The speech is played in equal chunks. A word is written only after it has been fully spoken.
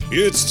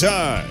It's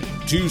time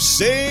to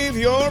save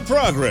your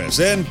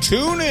progress and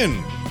tune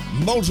in.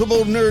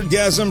 Multiple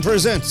Nerdgasm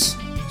presents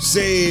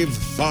Save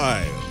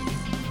File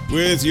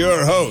with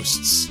your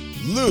hosts,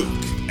 Luke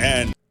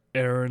and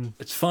Aaron.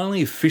 It's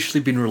finally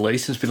officially been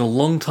released. It's been a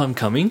long time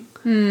coming,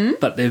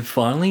 but they're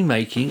finally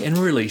making and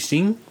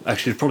releasing.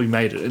 Actually, they've probably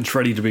made it. It's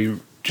ready to be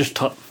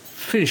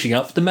finishing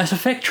up the Mass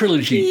Effect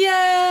trilogy.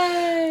 Yay!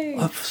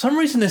 For some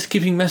reason, they're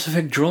skipping Mass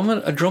Effect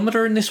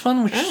Andromeda in this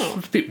one, which is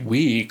a bit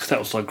weird because that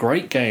was a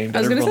great game. I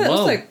was going to say, that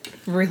was like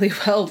really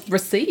well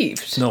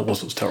received. No, it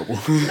wasn't. It was terrible.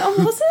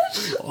 Oh, was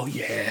it? Oh,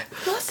 yeah.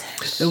 Was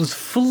it? It was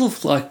full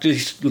of like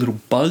these little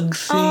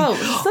bugs. Oh, is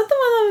that the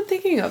one I'm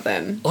thinking of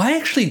then? I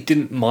actually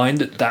didn't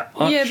mind it that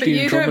much. Yeah, but the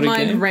you Andromeda don't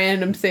mind game.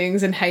 random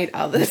things and hate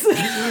others.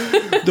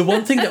 The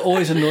one thing that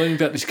always annoyed me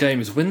about this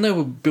game is when they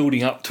were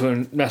building up to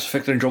a Mass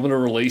Effect Andromeda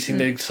releasing,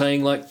 they're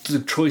saying like the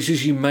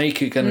choices you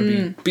make are going to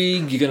be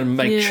big, you're going to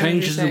make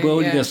changes in the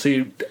world, you're going to see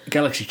a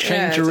galaxy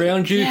change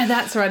around you. Yeah,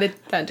 that's right,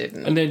 that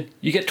didn't. And then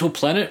you get to a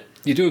planet,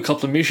 you do a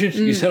couple of missions,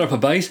 you set up a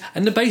base,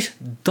 and the base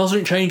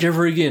doesn't change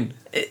ever again.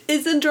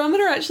 Is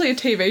Andromeda actually a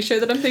TV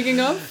show that I'm thinking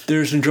of?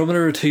 There's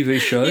Andromeda, a TV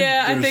show.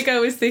 Yeah, I think I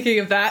was thinking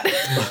of that.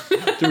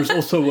 There's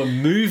also a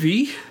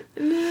movie.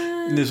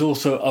 And there's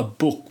also a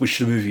book which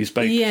the movie is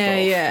based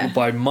off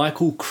by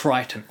Michael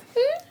Crichton,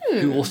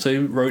 who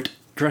also wrote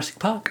Jurassic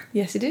Park.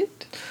 Yes, he did.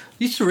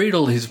 Used to read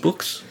all his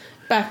books.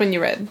 Back when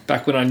you read.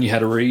 Back when I knew how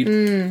to read.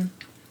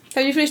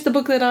 Have you finished the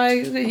book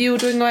that you were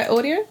doing by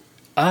audio?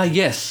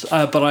 Yes,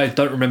 but I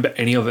don't remember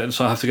any of it, and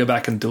so I have to go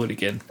back and do it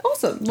again.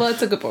 Awesome. Well,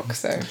 it's a good book,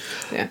 so,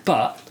 yeah.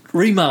 But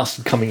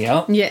remastered coming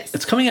out. Yes.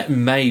 It's coming out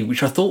in May,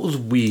 which I thought was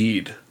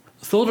weird.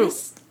 I thought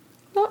There's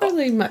not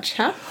really much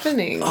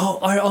happening. Oh,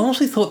 I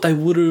honestly thought they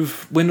would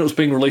have, when it was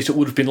being released, it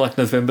would have been like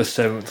November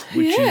 7th,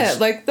 which is...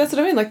 like, that's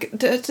what I mean. Like,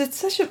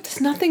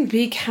 there's nothing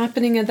big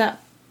happening at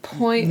that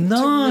point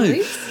to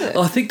release it.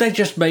 I think they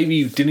just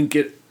maybe didn't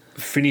get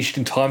finished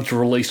in time to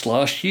release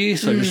last year,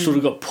 so it just sort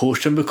of got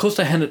pushed, and because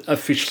they hadn't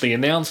officially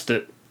announced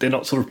it, they're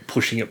not sort of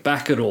pushing it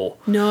back at all.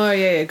 No,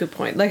 yeah, good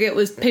point. Like, it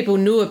was, people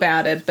knew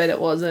about it, but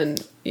it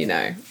wasn't,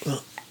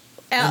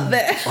 out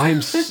there.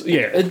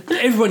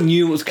 Everyone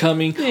knew it was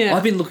coming. Yeah.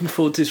 I've been looking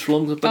forward to this for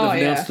long, but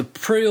they've announced the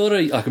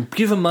pre-order. I can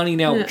give them money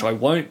now, which I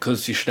won't,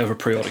 because you should never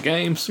pre-order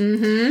games. So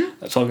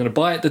I'm going to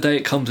buy it the day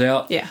it comes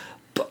out. Yeah.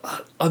 But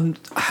I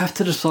have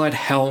to decide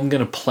how I'm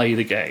going to play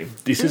the game.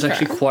 This is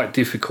actually quite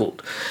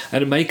difficult.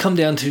 And it may come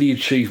down to the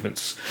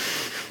achievements.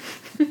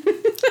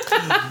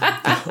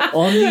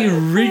 On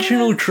the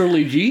original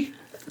trilogy,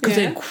 because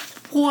they're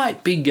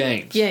quite big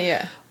games.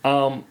 Yeah.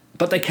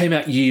 But they came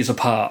out years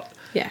apart.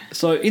 Yeah.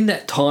 So in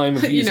that time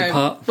of years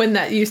apart... when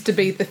that used to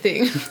be the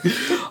thing.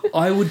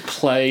 I would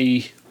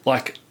play,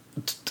 like...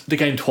 the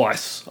game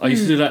twice. I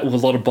used to do that with a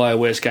lot of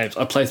BioWare's games.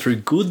 I play through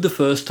good the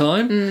first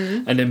time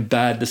and then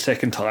bad the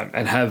second time,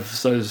 and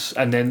have those,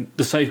 and then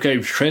the save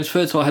games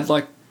transferred, so I had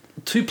like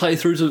 2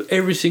 playthroughs of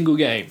every single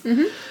game.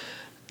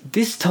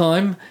 This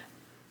time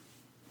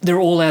they're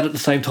all out at the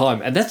same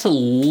time, and that's a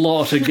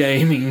lot of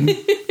gaming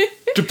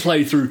to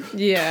play through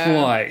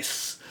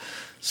twice.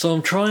 So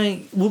I'm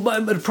trying,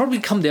 it'll probably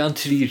come down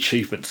to the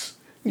achievements.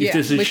 If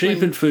there's an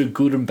achievement for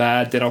good and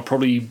bad, then I'll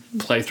probably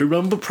play through.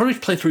 But I'll probably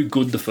play through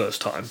good the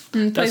first time.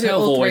 That's how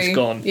I've always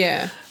gone.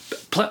 Yeah.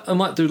 I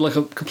might do like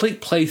a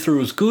complete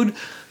playthrough as good,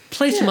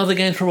 play some other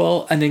games for a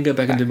while, and then go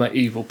back and do my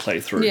evil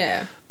playthrough.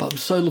 Yeah. But I'm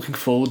so looking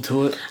forward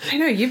to it. I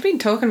know, you've been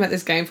talking about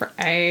this game for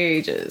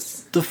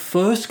ages. The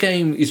first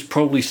game is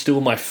probably still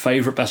my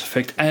favourite Mass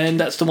Effect, and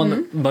that's the one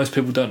that most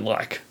people don't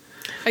like.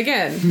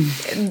 Again,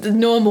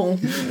 normal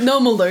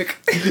Luke.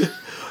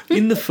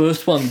 In the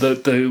first one,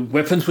 the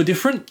weapons were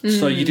different,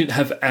 so you didn't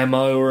have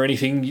ammo or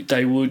anything.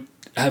 They would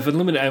have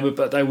unlimited ammo,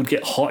 but they would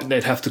get hot and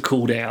they'd have to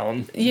cool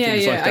down.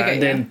 Things like that.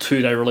 And then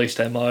 2, they released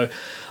ammo.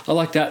 I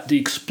like that. The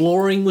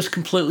exploring was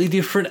completely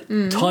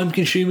different,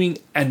 time-consuming,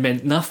 and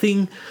meant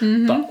nothing.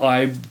 But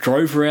I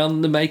drove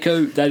around the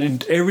Mako, that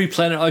in every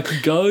planet I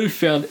could go,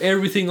 found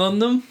everything on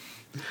them.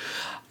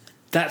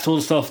 That sort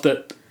of stuff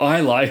that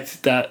I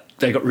liked, that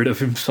they got rid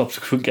of in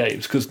subsequent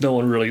games because no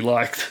one really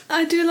liked.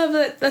 I do love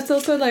that. That's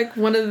also like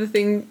one of the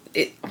things,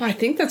 I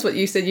think that's what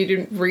you said you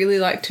didn't really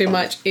like too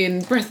much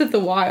in Breath of the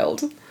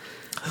Wild.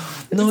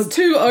 No, it's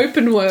too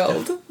open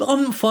world.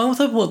 I'm fine with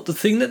that. What the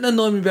thing that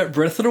annoyed me about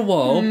Breath of the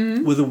Wild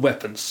were the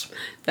weapons.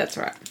 That's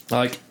right.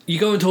 Like, you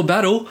go into a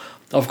battle,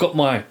 I've got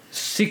my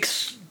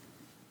 6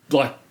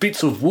 like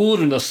bits of wood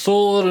and a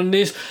sword and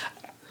this.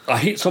 I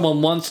hit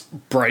someone once,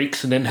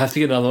 breaks, and then have to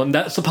get another one.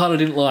 That's the part I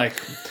didn't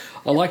like.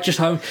 I like just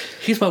having,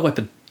 here's my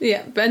weapon.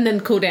 Yeah, and then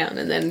cool down,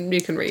 and then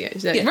you can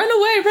reuse it.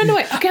 Run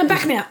away. Okay, I'm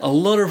back now. A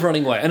lot of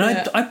running away. And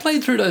I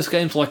played through those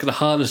games like the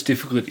hardest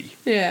difficulty.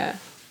 Yeah.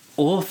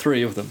 All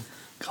 3 of them.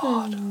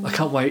 God, I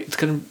can't wait.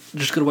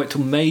 Just got to wait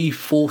till May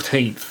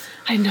 14th.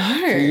 I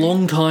know. It's a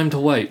long time to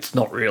wait. It's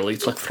not really.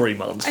 It's like 3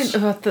 months.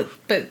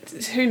 But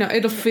who knows?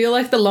 It'll feel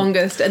like the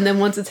longest, and then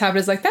once it's happened,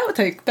 it's like,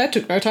 that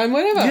took no time,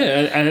 whatever.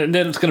 Yeah, and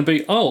then it's going to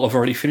be, I've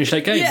already finished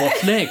that game. Yeah.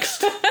 What's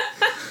next?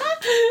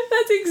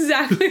 That's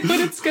exactly what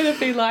it's going to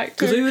be like.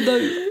 Because even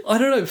though, I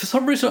don't know, for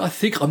some reason I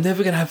think I'm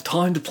never going to have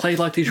time to play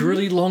like these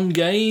really long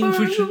games.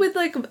 I remember with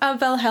like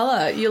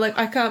Valhalla, you're like,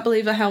 I can't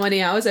believe how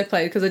many hours I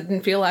played because I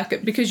didn't feel like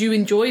it because you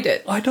enjoyed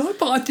it. I know,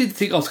 but I did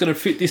think I was going to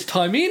fit this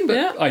time in, but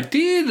Yeah. I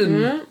did,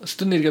 and I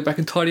still need to go back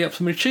and tidy up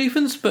some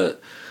achievements,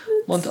 but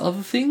on to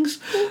other things.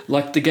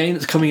 Like the game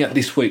that's coming out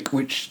this week,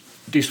 which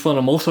this one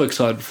I'm also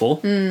excited for.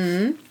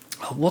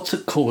 What's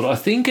it called? I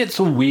think it's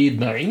a weird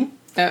name.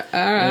 All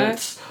right.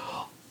 It's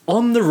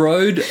On the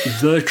Road,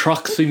 the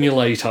Truck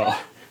Simulator.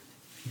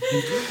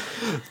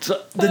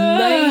 So the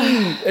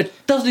name, it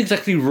doesn't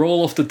exactly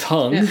roll off the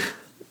tongue.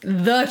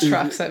 The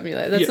truck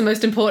simulator. That's Yeah. the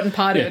most important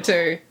part of it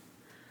too.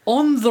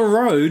 On the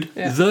Road,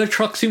 Yeah. the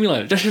Truck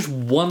Simulator. That's just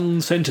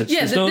one sentence.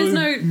 Yeah, there's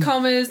no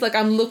commas. Like,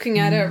 I'm looking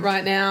at it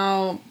right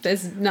now.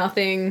 There's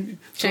nothing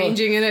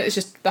changing in it. It's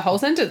just the whole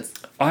sentence.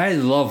 I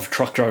love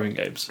truck driving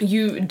games.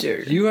 You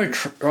do. Euro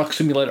Truck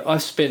Simulator,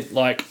 I've spent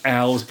like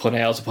hours upon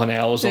hours upon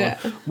hours Yeah.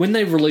 on. When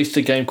they released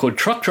a game called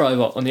Truck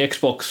Driver on the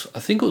Xbox, I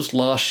think it was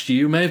last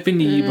year, may have been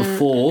the year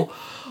before,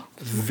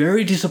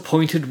 very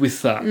disappointed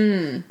with that.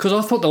 Because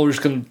I thought they were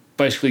just going to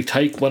basically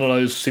take one of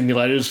those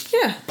simulators,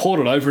 Yeah. port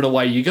it over and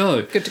away you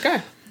go. Good to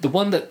go. The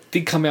one that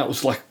did come out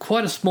was like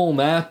quite a small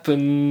map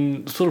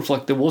and sort of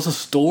like there was a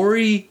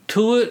story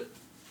to it,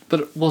 but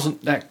it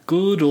wasn't that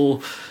good, or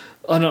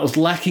I don't know, it was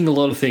lacking a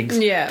lot of things.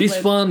 Yeah, This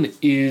like- one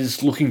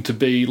is looking to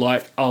be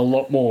like a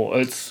lot more.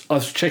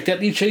 I've checked out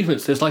the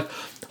achievements. There's like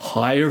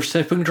hire a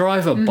second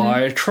driver,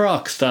 buy a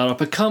truck, start up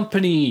a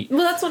company. Well,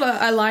 that's what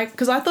I like,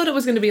 because I thought it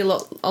was going to be a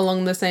lot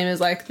along the same as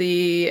like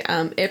the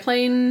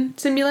airplane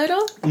simulator.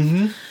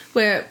 Mm-hmm.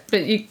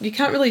 But you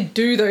can't really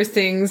do those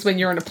things when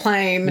you're on a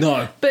plane.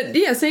 No. But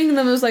yeah, seeing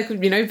them as like,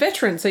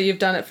 veteran, so you've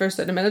done it for a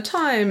certain amount of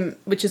time,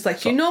 which is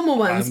like your normal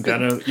ones. I'm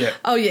gonna, yeah.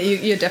 Oh yeah,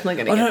 you're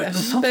definitely I going to don't get know, there.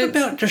 there's something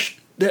But- about just,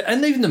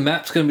 and even the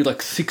map's going to be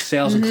like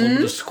 6,000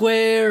 kilometres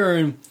square,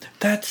 and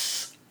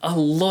that's a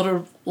lot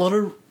of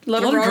road.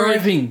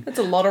 driving. That's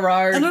a lot of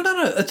road. And I don't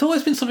know, it's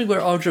always been something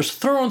where I'll just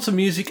throw on some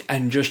music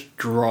and just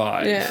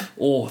drive. Yeah.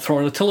 Or throw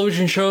on a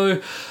television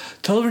show.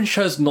 Television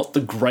show's not the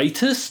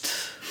greatest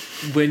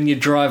when you're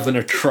driving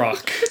a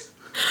truck.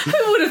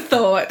 Who would have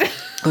thought?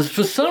 Because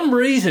for some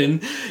reason,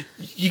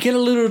 you get a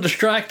little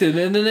distracted,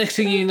 and the next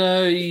thing you know,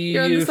 on the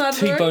you've side of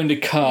the road? T-boned a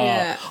car.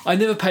 Yeah. I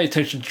never pay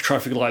attention to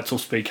traffic lights or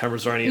speed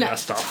cameras or any No, of that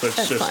stuff. It's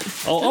that's just,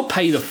 fine. I'll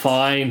pay the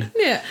fine.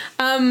 Yeah.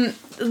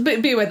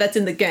 But be aware that's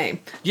in the game.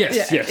 Yes,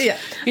 Yeah, yes. yeah.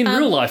 In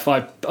real life,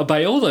 I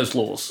obey all those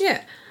laws.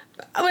 Yeah.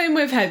 I mean,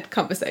 we've had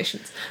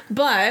conversations,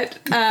 but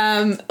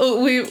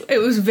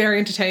it was very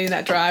entertaining,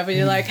 that drive, and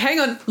you're like, hang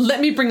on, let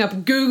me bring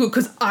up Google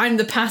because I'm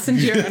the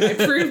passenger and I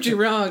proved you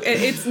wrong.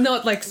 It's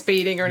not like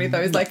speeding or any of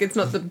those. Like, it's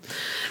not the.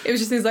 It was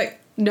just things like,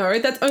 no,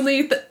 that's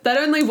only that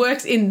only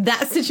works in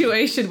that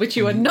situation, which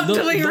you are not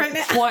doing right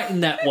now. Quite in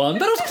that one,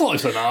 but it's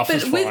close enough. But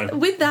It's fine.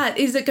 with that,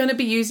 is it going to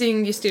be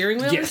using your steering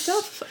wheel and Yes.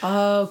 stuff?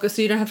 Oh,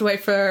 so you don't have to wait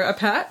for a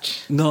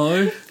patch?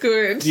 No.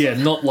 Good. Yeah,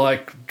 not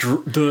like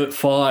Dirt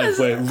 5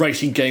 where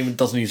racing game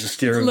doesn't use a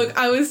steering wheel. Look,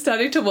 I was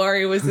starting to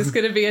worry, was this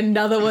going to be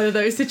another one of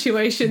those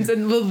situations,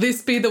 and will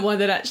this be the one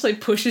that actually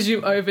pushes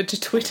you over to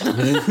Twitter?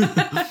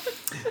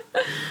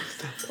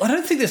 I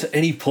don't think there's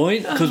any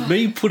point, because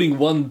me putting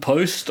one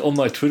post on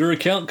my Twitter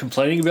account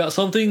complaining about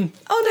something,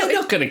 Oh, no, they're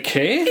not going to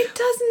care. It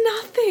does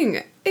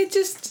nothing.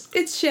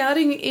 It's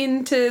shouting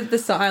into the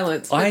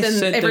silence, but I then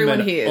sent everyone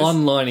them an hears.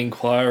 online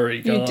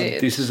inquiry going, did.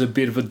 this is a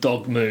bit of a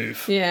dog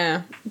move.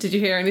 Yeah. Did you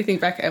hear anything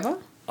back ever?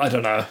 I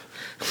don't know.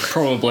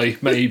 Probably,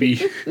 maybe.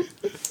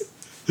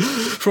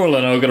 For all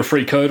I know, I got a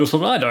free code or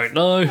something. I don't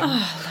know.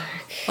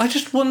 I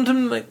just wanted to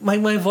make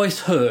my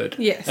voice heard.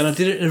 Yes. And I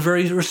did it in a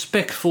very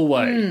respectful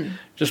way.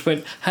 Just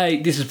went,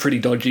 hey, this is pretty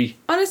dodgy.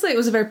 Honestly, it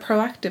was a very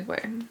proactive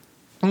way.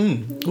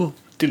 Well,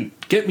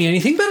 didn't get me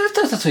anything, but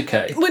that's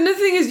okay. When the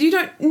thing is, you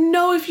don't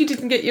know if you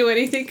didn't get you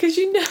anything because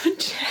you never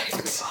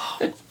checked.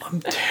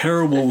 I'm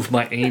terrible with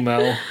my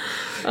email.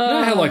 You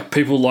know how like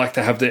people like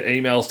to have their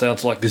emails down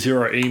to like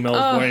 0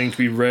 emails waiting to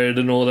be read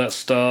and all that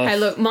stuff? Hey,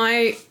 look,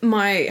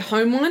 my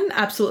home one,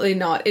 absolutely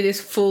not. It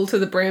is full to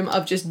the brim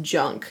of just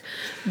junk.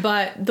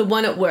 But the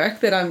one at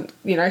work that I'm,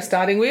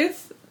 starting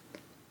with,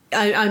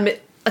 I'm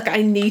like,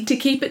 I need to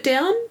keep it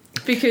down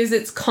because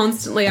it's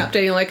constantly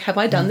updating. Like, have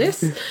I done this?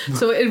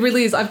 So it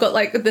really is. I've got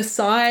like the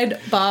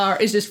sidebar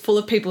is just full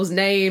of people's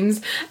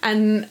names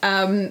and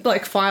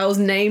like files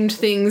named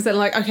things that are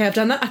like, okay, I've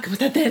done that. I can put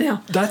that there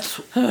now.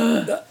 That's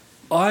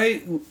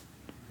my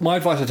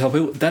advice I tell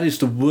people, that is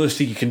the worst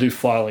thing you can do,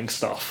 filing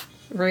stuff.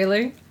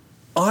 Really?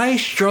 I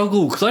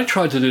struggle because I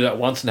tried to do that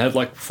once and have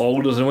like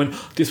folders, and when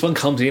this one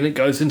comes in, it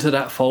goes into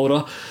that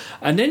folder,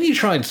 and then you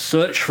try and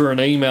search for an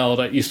email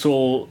that you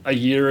saw a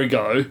year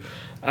ago,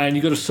 and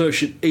you got to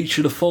search in each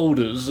of the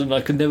folders, and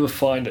I could never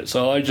find it.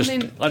 So I've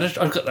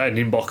got that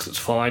in inbox. It's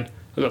fine.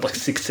 I've got like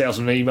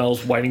 6,000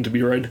 emails waiting to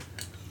be read.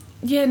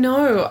 Yeah,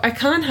 no, I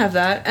can't have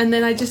that. And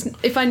then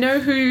if I know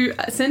who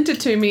sent it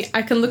to me,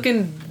 I can look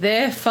in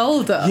their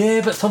folder.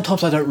 Yeah, but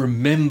sometimes I don't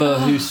remember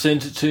who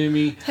sent it to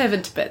me.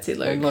 Heaven to Betsy,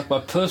 Luke. And like my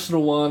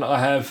personal one, I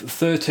have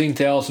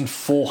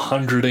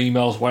 13,400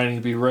 emails waiting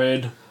to be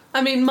read.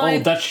 I mean,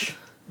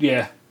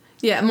 yeah.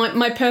 Yeah,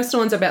 my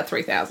personal one's about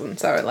 3,000,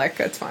 so, like,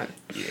 it's fine.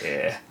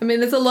 Yeah. I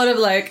mean, there's a lot of,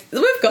 like,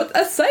 we've got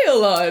a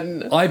sale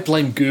on. I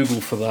blame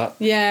Google for that.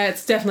 Yeah,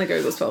 it's definitely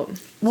Google's fault.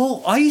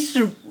 Well, I used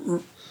to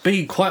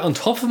be quite on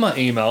top of my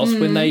emails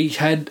when they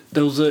had,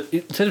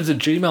 instead of the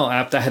Gmail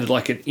app, they had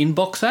like an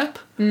inbox app,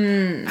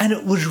 and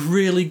it was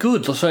really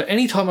good. So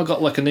anytime I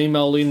got like an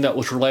email in that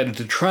was related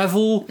to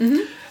travel,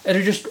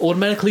 it'd just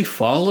automatically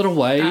file it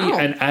away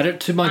and add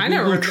it to my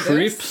Google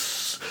Trips.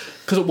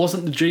 Because it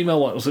wasn't the Gmail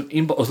one, it was an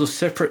inbox, it was a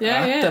separate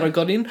app that I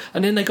got in,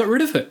 and then they got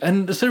rid of it.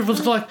 And the server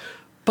was like,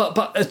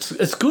 but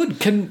it's good.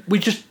 Can we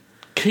just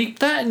keep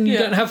that, and you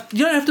don't have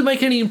to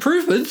make any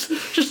improvements,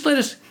 just let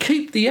us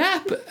keep the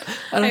app.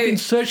 And I've been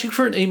searching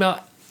for an email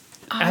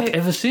app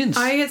ever since.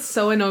 I get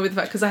so annoyed with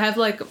that because I have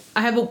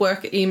a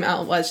work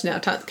email. Well, now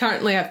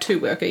currently I have 2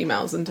 work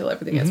emails until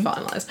everything gets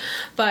finalized,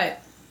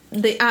 but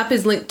the app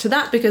is linked to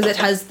that because it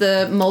has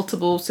the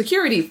multiple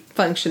security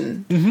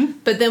function.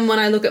 But then when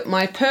I look at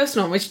my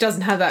personal, which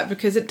doesn't have that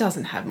because it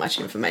doesn't have much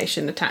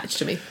information attached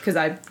to me because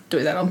I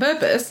do that on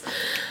purpose,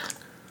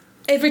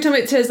 every time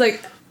it says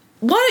like,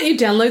 why don't you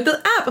download the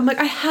app? I'm like,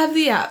 I have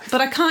the app, but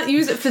I can't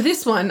use it for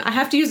this one. I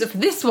have to use it for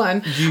this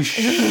one. You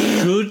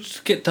should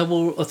get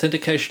double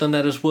authentication on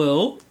that as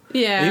well.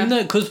 Yeah. Even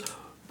though, because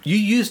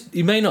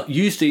you may not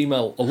use the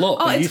email a lot,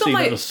 but you use the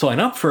email to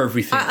sign up for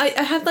everything. I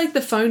have like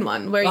the phone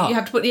one where you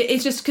have to put,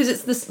 it's just because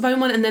it's this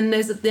phone one and then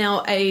there's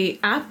now a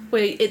app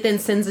where it then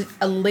sends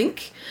a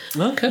link.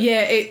 Okay.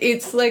 Yeah,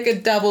 it's like a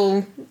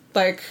double,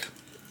 like...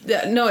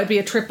 No, it'd be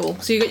a triple.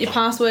 So you got your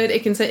password.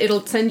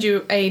 It'll send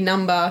you a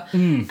number,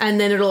 and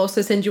then it'll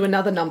also send you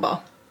another number.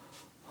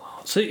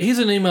 So here's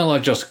an email I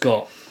just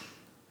got.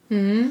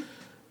 Oh,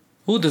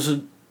 it's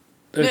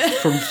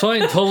from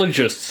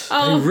Scientologists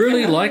who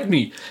really like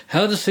me.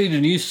 How to see the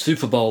new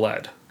Super Bowl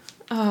ad.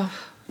 Oh.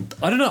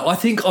 I don't know. I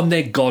think I'm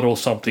their god or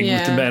something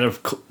with the amount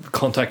of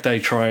contact they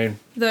try and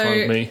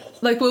find me.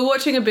 Like, we're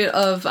watching a bit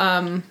of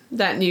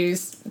that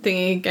news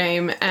thingy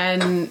game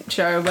and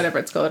show, whatever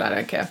it's called, I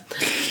don't care.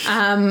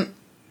 And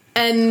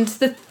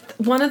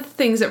one of the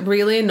things that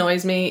really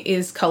annoys me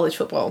is college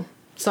football.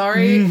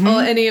 Sorry,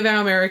 or any of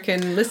our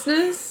American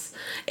listeners.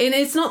 And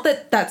it's not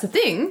that that's a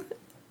thing.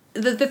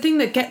 The thing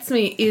that gets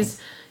me is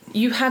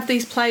you have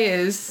these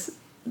players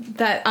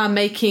that are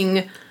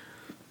making...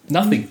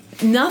 Nothing.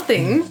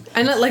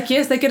 And like,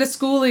 yes, they get a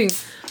schooling,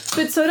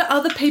 but so do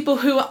other people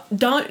who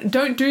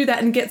don't do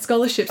that and get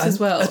scholarships as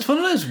well. It's one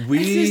of those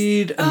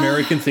weird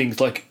American things.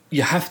 Like,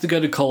 you have to go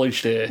to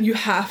college there. You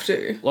have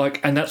to.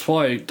 Like, and that's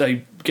why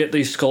they get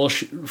these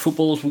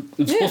footballers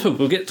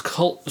will get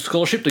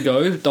scholarship to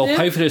go. They'll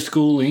pay for their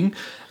schooling,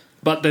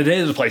 but they're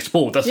there to play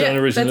sport. That's the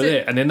only reason they're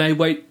there. And then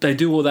they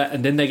do all that,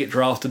 and then they get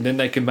drafted, and then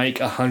they can make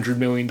 $100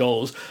 million.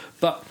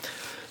 But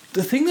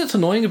the thing that's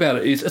annoying about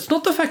it is it's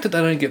not the fact that they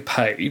don't get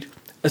paid,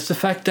 it's the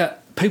fact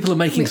that people are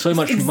making so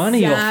much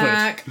money off it.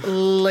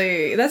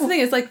 Exactly. That's the thing,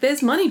 it's like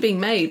there's money being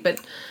made,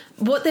 but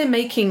what they're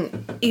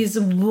making is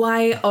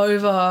way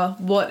over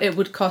what it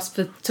would cost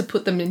to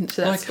put them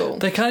into that school.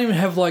 They can't even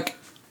have like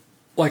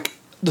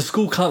the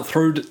school can't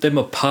throw them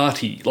a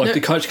party. Like,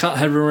 the coach can't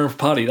have them a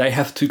party. They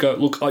have to go,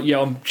 look,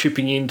 I'm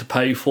chipping in to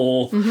pay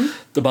for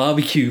the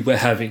barbecue we're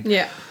having.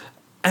 Yeah.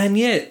 And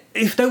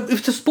if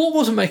the sport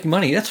wasn't making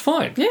money, that's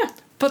fine. Yeah.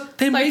 But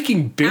they're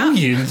making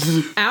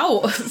billions.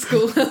 Our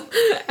school,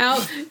 our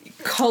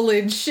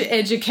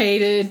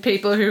college-educated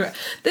people who...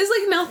 There's,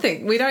 like,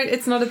 nothing.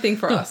 It's not a thing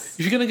for us.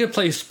 If you're going to go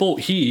play a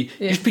sport here,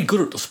 just be good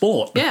at the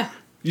sport. Yeah.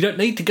 You don't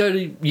need to go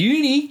to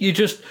uni. You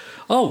just...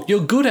 Oh,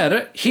 you're good at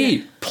it.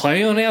 Here,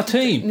 play on our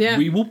team. Yeah.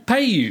 We will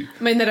pay you.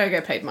 I mean, they don't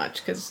get paid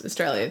much because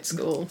Australian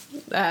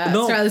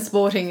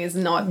sporting is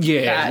not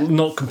bad.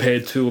 Not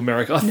compared to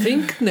America. I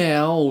think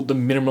now the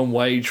minimum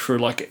wage for,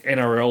 like,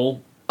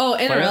 NRL... Oh,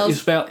 NRL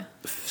is about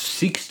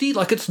 60.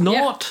 Like, it's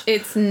not... Yep.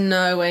 It's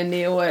nowhere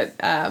near what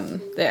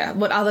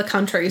other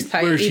countries pay,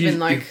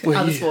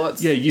 other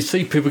sports. Yeah, you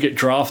see people get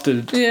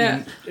drafted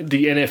in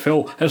the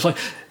NFL, and it's like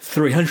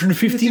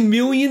 $350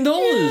 million.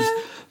 Yeah.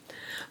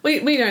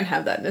 We don't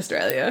have that in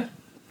Australia,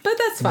 but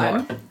that's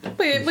fine. No.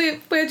 We're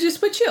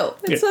chill.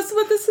 That's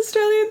what this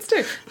Australians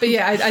do. But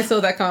yeah, I saw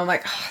that comment. I'm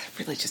like,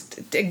 it really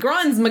it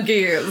grinds my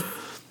gears.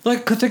 Like,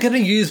 because they're going to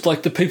use,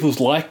 like, the people's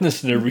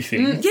likeness and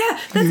everything. Yeah,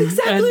 that's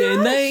exactly and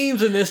their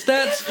names and their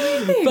stats.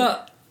 Everything.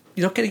 But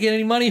you're not going to get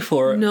any money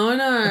for it. No.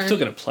 I'm still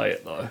going to play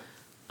it, though.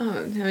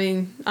 Oh, I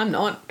mean, I'm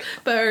not.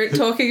 But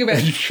talking about...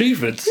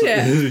 achievements.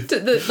 Yeah,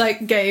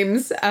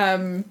 games,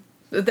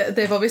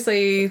 they've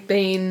obviously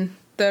been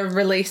the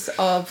release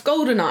of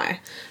GoldenEye,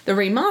 the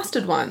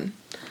remastered one.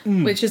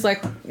 which is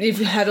like you've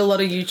had a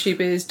lot of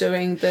YouTubers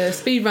doing the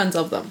speed runs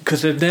of them.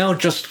 Because they've now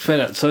just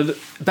found out. So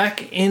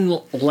back in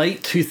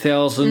late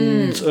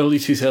 2000s, early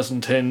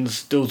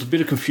 2010s, there was a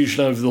bit of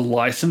confusion over the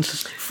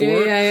licenses for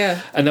it.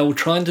 Yeah. And they were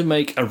trying to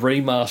make a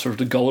remaster of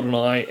the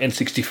GoldenEye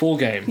N64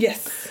 game.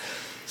 Yes.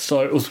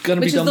 So it was going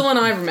to be Which is done. the one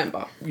I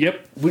remember.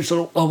 Yep. Which I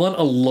want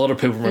a lot of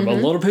people remember. A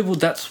lot of people,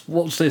 that's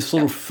what was their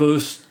sort of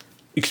first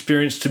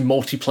experience to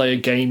multiplayer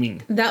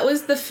gaming. That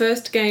was the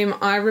first game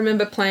I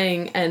remember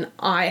playing, and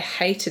I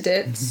hated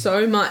it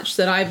so much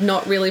that I've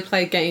not really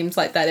played games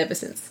like that ever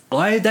since.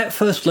 That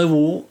first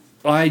level,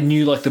 I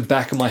knew like the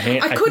back of my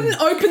hand. I couldn't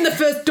open the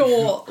first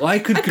door. I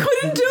couldn't do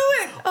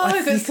it. Oh,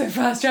 it was so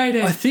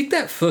frustrating. I think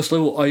that first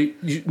level I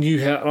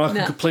knew how, and I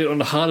could complete it on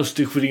the hardest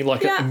difficulty in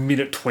like a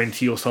minute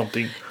 20 or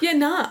something. Yeah,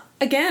 nah.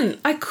 Again,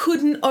 I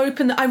couldn't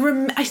open.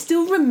 I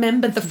still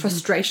remember the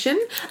frustration,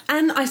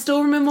 and I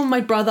still remember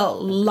my brother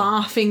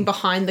laughing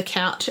behind the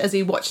couch as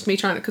he watched me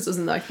trying it, because it was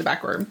in like the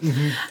back room,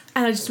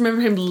 and I just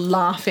remember him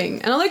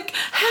laughing, and I'm like,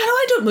 "How do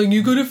I do it?" Like,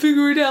 you got to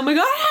figure it out. I'm like,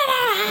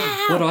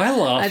 what I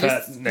laugh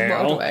at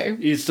now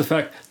is the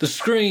fact the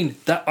screen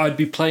that I'd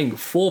be playing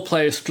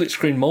 4-player split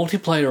screen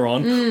multiplayer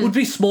on would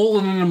be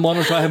smaller than the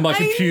monitor I have my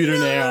computer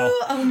now.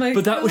 Oh my!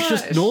 But that was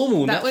just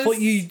normal. That's what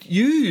you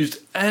used,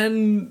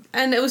 and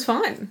it was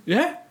fine.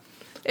 Yeah.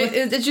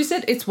 As you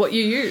said, it's what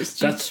you used.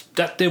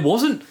 That there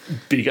wasn't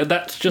bigger.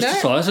 That's just the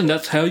size, and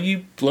that's how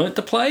you learnt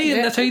to play,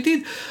 and that's how you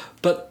did.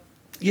 But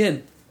yeah,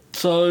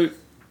 so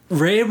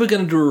Rare were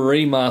going to do a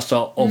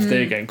remaster of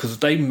their game because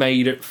they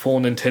made it for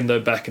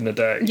Nintendo back in the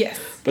day. Yes.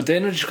 But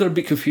then it just got a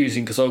bit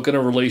confusing because they were going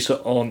to release it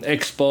on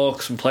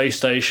Xbox and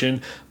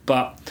PlayStation,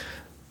 but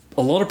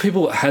a lot of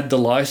people had the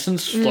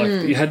license.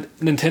 Like, you had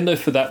Nintendo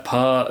for that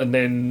part, and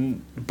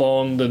then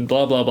Bond and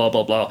blah, blah, blah,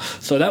 blah, blah.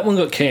 So that one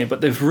got canned,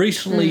 but they've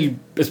recently,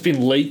 it's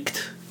been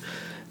leaked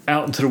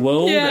out into the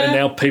world, and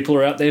now people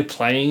are out there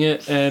playing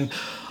it, and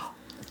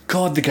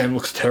God, the game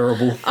looks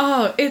terrible.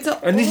 Oh, it's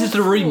and this is the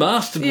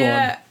remastered one.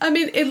 Yeah, I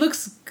mean, it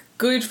looks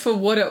good for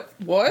what it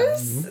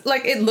was.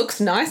 Like, it looks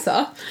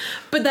nicer,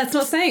 but that's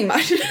not saying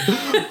much.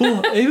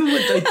 Well, even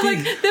when they did...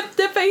 Like,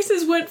 their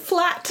faces weren't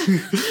flat.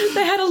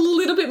 They had a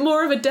little bit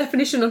more of a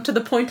definition up to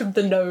the point of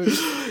the nose.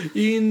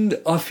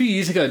 A few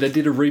years ago, they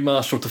did a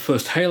remaster of the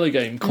first Halo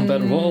game,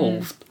 Combat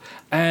Evolved,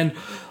 and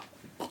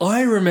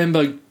I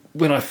remember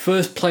when I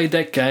first played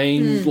that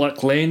game,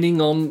 like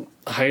landing on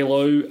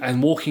Halo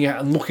and walking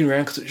out and looking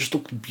around because it just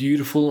looked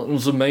beautiful and it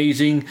was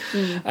amazing.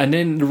 And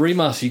then the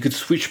remaster, you could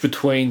switch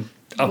between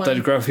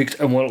updated graphics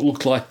and what it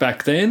looked like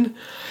back then.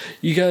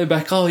 You go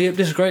back, oh, yep,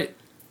 this is great.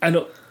 And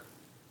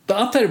the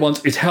updated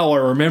ones is how I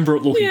remember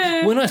it looking.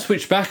 Yeah. When I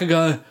switch back, I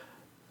go,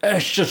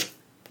 it's just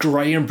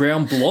grey and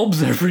brown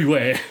blobs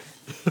everywhere.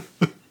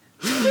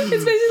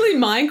 It's basically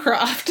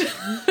Minecraft.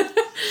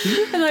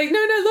 And like, no,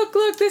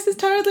 look, this is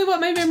totally what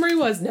my memory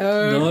was.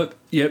 No.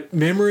 Yep,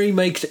 memory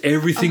makes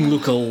everything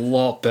look a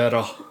lot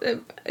better.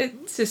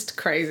 It's just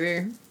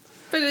crazy.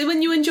 But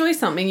when you enjoy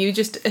something, you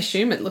just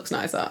assume it looks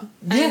nicer.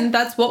 And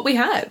that's what we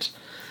had.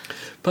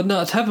 But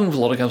no, it's happened with a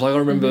lot of games. Like, I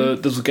remember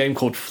there was a game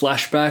called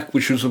Flashback,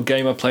 which was a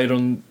game I played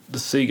on the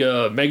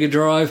Sega Mega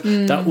Drive.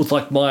 That was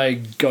like my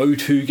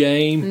go-to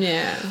game.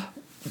 Yeah.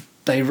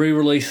 They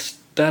re-released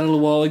that a little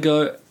while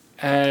ago,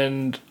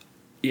 and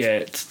yeah,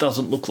 it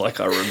doesn't look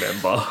like I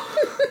remember.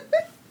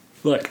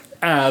 Like,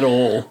 at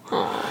all.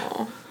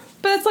 Aww.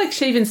 But it's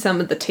like even some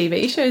of the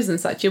TV shows and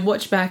such. You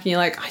watch back and you're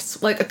like,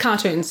 like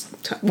cartoons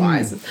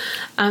wise,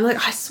 I'm like,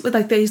 I swear,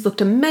 like these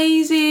looked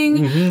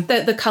amazing.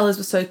 The colours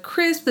were so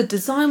crisp, the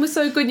design was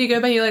so good. And you go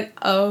back and you're like,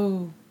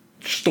 oh,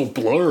 Just all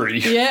blurry.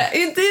 yeah,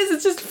 it is.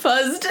 It's just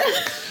fuzzed.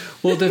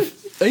 Well,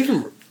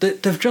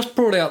 they've just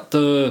brought out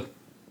the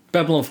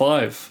Babylon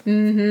 5.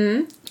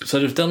 So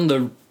they've done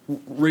the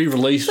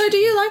re-release. So do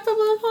you like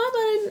Babylon 5?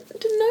 I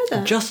didn't know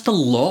that. Just a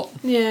lot.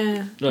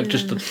 Yeah. Like,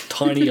 just a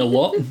tiny a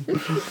lot.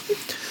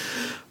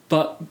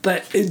 But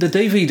the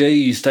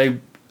DVDs,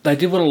 they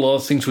did what a lot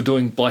of things were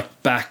doing,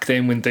 like back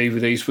then when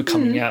DVDs were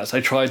coming out. So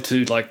they tried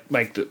to like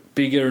make it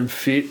bigger and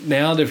fit.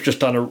 Now they've just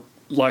done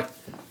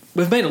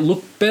we've made it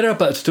look better,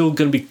 but it's still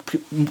going to be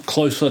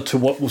closer to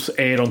what was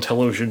aired on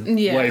television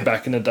way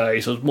back in the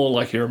day. So it's more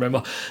like you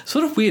remember.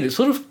 Sort of weird. It's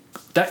sort of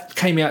that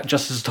came out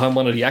just as the time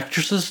one of the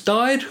actresses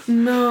died.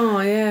 No,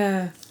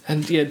 yeah.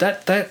 And yeah,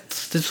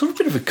 that's there's sort of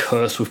a bit of a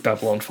curse with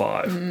Babylon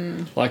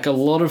 5. Like, a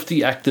lot of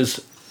the actors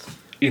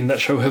in that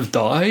show have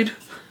died.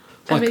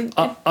 Like, I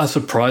mean, a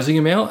surprising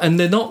amount, and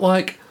they're not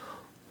like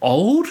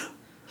old.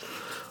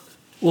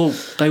 Well,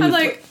 they were.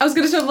 I was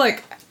going to say,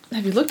 like,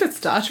 have you looked at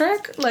Star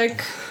Trek?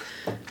 Like,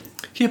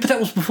 yeah, but that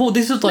was before.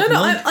 This is like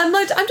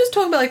I'm just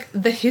talking about like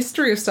the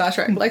history of Star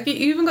Trek. Like, you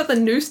even got the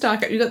new Star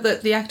Trek. You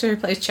got the actor who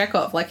plays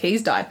Chekhov. Like,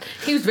 he's died.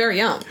 He was very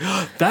young.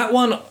 That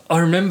one, I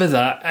remember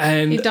that,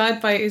 and he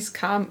died by his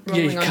car.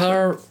 His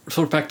car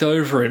sort of backed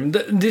over him.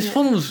 This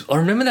one was. I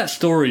remember that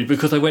story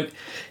because they went.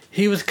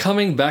 He was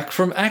coming back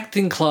from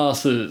acting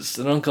classes,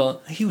 and I'm going.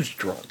 He was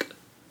drunk.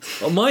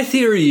 My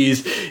theory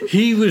is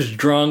he was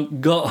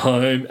drunk, got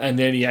home, and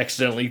then he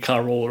accidentally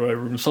car rolled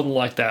over him, something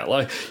like that.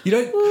 Like you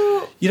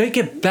don't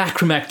get back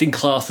from acting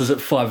classes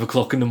at 5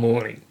 o'clock in the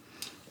morning.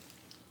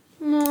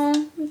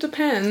 Well, it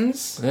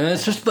depends.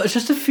 It's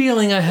just a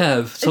feeling I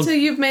have. So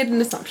you've made an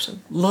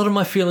assumption. A lot of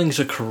my feelings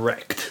are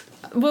correct.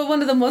 Well,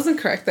 one of them wasn't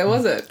correct, though,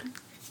 was it?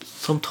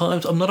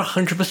 Sometimes I'm not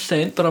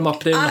 100%, but I'm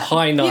up there in the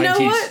high 90s. You know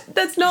what?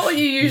 That's not what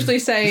you usually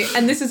say,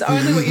 and this is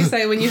only what you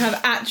say when you have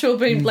actual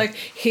been like,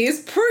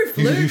 here's proof,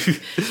 Luke.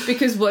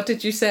 Because what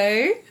did you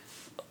say?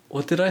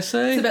 What did I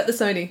say? It's about the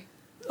Sony.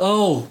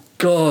 Oh,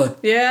 God.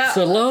 Yeah.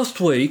 So last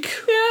week,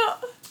 Yeah.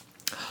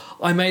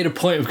 I made a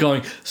point of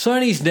going,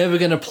 Sony's never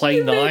going to play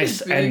You made a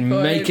nice big and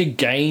point. make a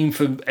game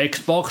for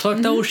Xbox.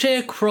 Like, they'll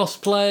share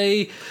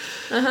crossplay.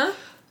 Uh-huh.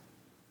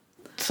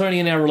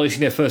 Sony are now releasing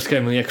their first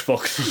game on the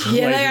Xbox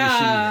Yeah, later they this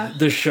are. year.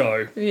 The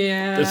Show.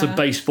 Yeah. It's a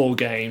baseball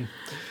game,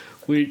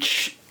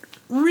 which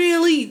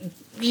really,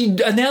 you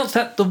announce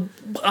that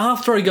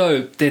after I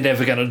go, they're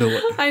never going to do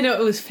it. I know,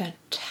 it was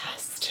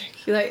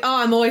fantastic. You're like,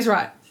 oh, I'm always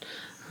right.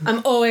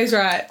 I'm always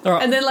right. All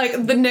right. And then, like,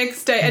 the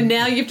next day, and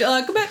now you've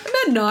like about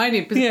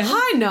 90%. Yeah.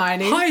 High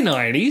 90s. High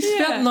 90s.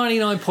 Yeah. About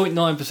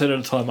 99.9%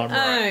 of the time I'm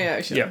right. Oh,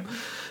 yeah, sure. Yeah.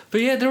 But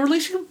yeah, they're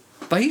releasing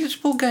a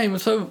baseball game.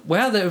 So,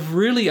 wow, they've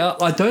really...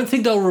 I don't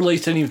think they'll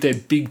release any of their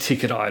big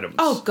ticket items.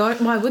 Oh, God,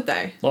 why would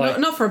they? Like-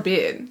 not for a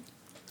bit.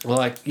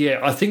 Like, yeah,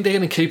 I think they're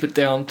going to keep it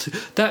down to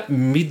that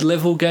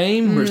mid-level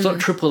game where it's not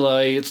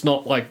AAA, it's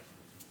not like...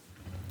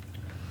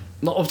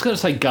 I was going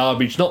to say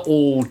garbage. Not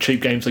all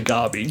cheap games are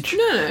garbage.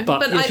 No,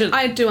 but it's just-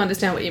 I do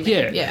understand what you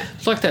mean. Yeah.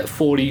 It's like that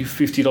 $40,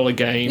 $50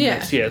 game.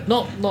 Yeah. It's,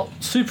 not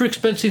super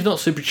expensive,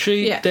 not super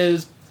cheap. Yeah.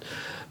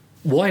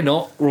 Why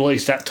not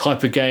release that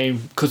type of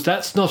game? Because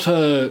that's not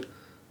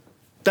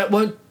that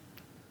won't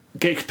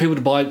get people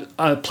to buy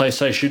a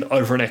PlayStation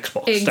over an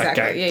Xbox. That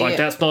Exactly, game. yeah, like, yeah.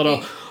 that's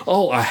not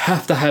I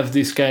have to have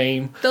this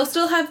game. They'll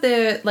still have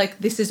their, like,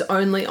 this is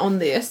only on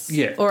this.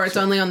 Yeah. Or it's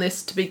only on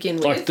this to begin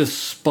with. Like the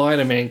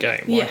Spider-Man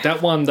game. Yeah. Like,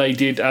 that one they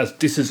did as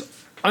this is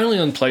only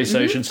on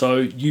PlayStation, so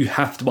you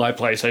have to buy a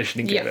PlayStation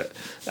to get Yeah. it.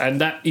 And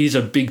that is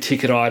a big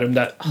ticket item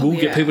that will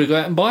get yeah. people to go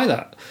out and buy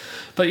that.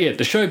 But yeah,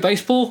 the Show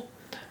baseball,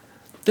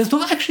 there's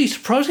not actually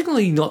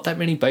surprisingly not that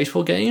many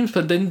baseball games,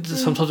 but then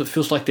sometimes it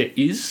feels like there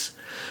is.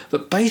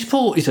 But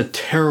baseball is a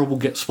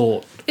terrible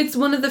sport. It's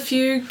one of the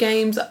few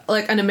games,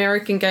 like an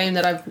American game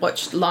that I've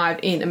watched live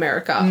in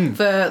America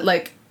for,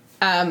 like,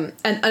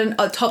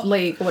 a top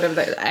league or whatever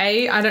that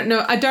I don't know.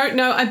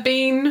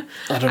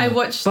 I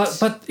watched...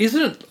 But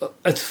isn't it...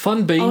 It's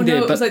fun being oh, there,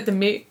 no, it but... was like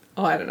the...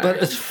 Oh, I don't know.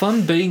 But it's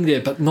fun being there,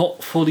 but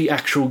not for the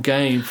actual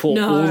game, for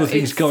No, all the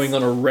things it's- going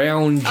on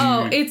around you.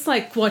 Oh, it's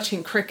like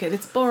watching cricket.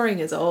 It's boring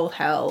as all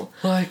hell.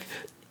 Like...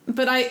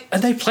 But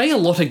And they play a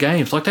lot of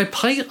games. Like, they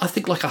play, I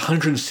think, like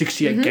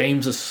 168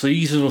 games a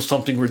season or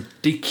something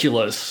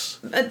ridiculous.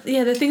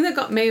 yeah, the thing that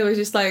got me was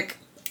just like,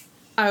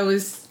 I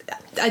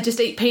just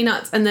eat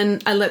peanuts and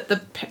then I let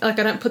I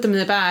don't put them in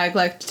the bag,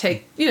 like, to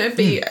take,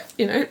 be,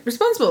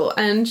 responsible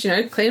and,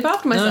 clean up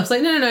after myself. No. It's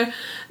like, no.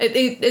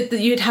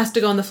 It has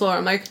to go on the floor.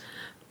 I'm like,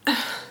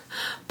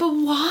 but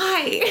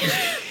why?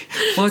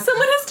 Like,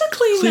 Someone has to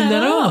clean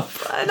that up.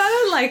 up. And I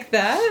don't like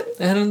that.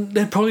 And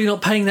they're probably not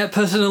paying that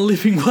person a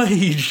living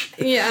wage.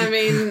 Yeah, I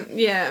mean,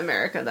 yeah,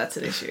 America, that's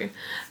an issue.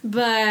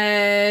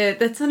 But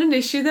that's not an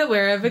issue that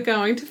we're ever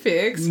going to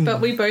fix.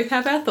 But we both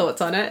have our thoughts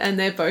on it, and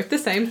they're both the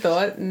same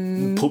thought.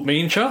 And Put me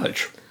in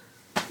charge.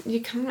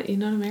 you can't, you're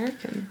not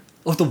American.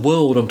 Of the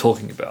world I'm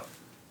talking about.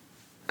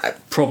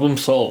 Problem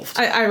solved.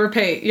 I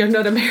repeat, you're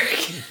not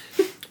American.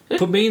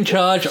 Put me in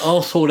charge,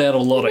 I'll sort out a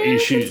lot of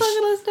Americans issues. aren't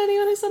going to listen to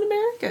anyone who's not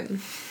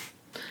American.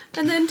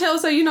 And then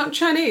also you're not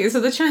Chinese, so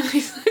the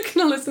Chinese are going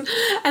to listen.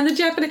 And the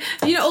Japanese,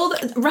 all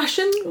the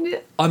Russian.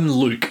 I'm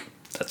Luke.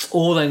 That's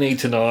all they need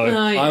to know.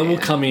 Oh, yeah. I will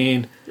come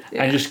in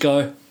and just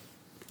go,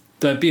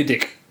 don't be a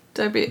dick.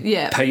 Don't be,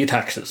 yeah. Pay your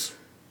taxes.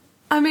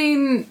 I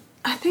mean,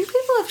 I think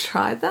people have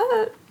tried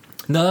that.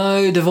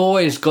 No, they've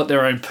always got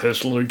their own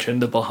personal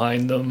agenda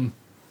behind them.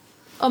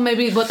 Or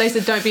maybe what they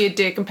said, don't be a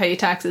dick and pay your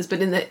taxes,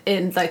 but in the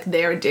end, like,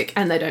 they're a dick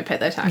and they don't pay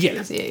their taxes. Yeah.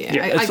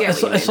 I get what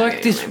you mean. It's like I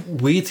get this what you mean.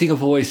 weird thing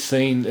I've always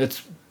seen.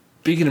 It's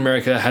big in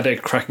America, how they're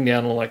cracking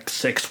down on, like,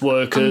 sex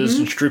workers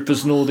and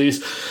strippers and all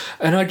this.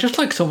 And I just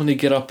like someone to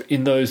get up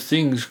in those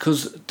things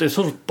because they're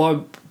sort of, by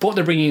what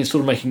they're bringing in,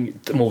 sort of making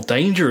it more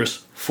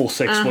dangerous for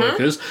sex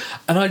workers.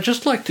 And I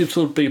just like to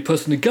sort of be a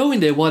person to go in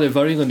there while they're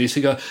voting on this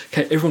and go,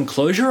 okay, everyone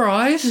close your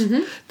eyes.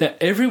 Now,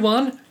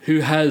 everyone who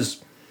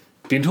has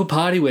been to a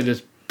party where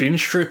there's been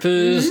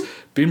strippers,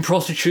 been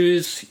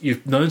prostitutes,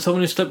 you've known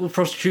someone who slept with a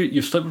prostitute,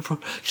 you've slept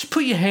with just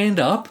put your hand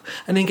up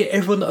and then get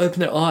everyone to open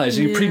their eyes.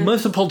 And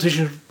most of the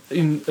politicians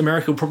in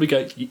America will probably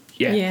go,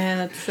 yeah.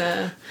 Yeah,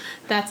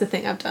 that's a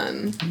thing I've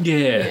done.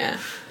 Yeah.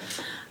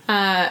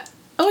 Yeah.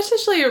 It's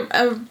actually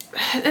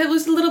it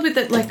was a little bit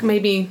that, like,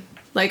 maybe,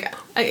 like,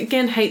 I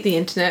again hate the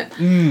internet.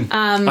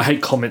 I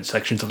hate comment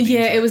sections of the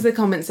internet. It was the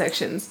comment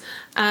sections.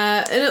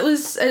 And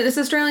it's an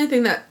Australian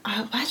thing that,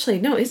 actually,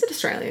 no, is it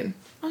Australian?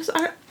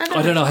 I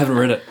I don't know, I haven't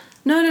read it.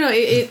 No.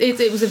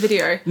 It was a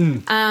video.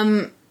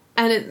 And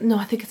And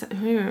I think it's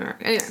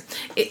anyway.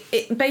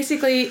 It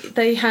basically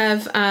they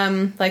have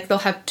they'll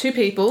have two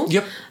people.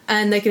 Yep.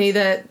 And they can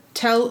either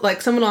tell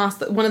someone will ask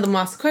one of them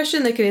asks the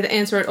question, they can either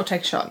answer it or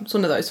take a shot. It's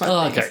one of those things.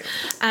 Okay.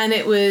 And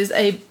it was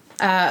a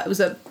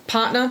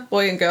partner,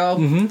 boy and girl,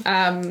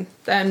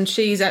 and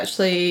she's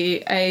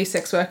actually a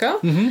sex worker,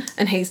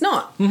 and he's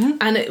not.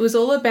 And it was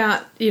all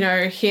about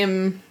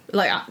him,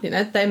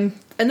 them,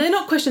 and they're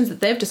not questions that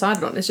they've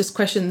decided on. It's just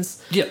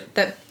questions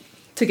that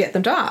to get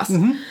them to ask.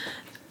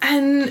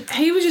 And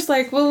he was just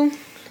like, well,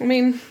 I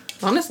mean,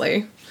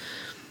 honestly,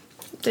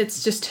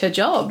 it's just her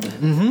job,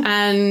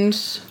 and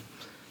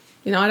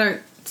I don't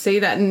see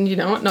that. And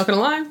not going to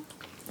lie.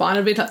 Find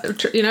it a bit,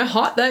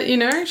 hot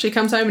that, she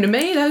comes home to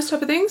me, those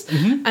type of things.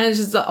 And it's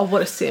just like, oh,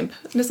 what a simp.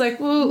 And it's like,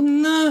 well,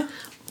 no.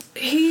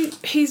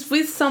 He's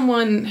with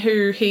someone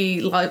who he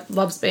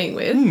loves being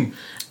with,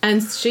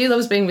 and she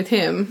loves being with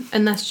him,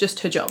 and that's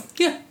just her job.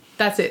 Yeah.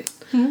 That's it.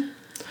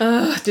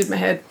 It did my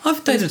head.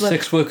 I've dated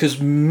sex workers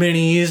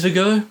many years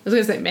ago. I was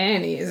going to say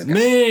many years ago.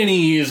 Many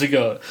years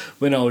ago,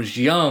 when I was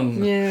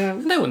young. Yeah.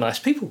 And they were nice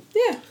people.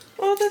 Yeah.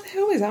 Oh, they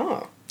always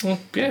are. Well,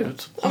 yeah.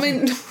 I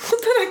mean, not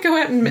that I go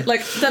out and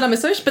that I'm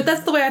associated, but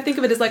that's the way I think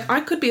of it. Is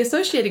I could be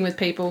associating with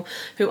people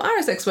who are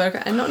a sex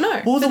worker and not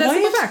know. Well, so the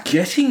way that's it's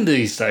getting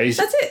these days,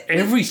 that's it.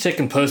 Every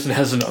second person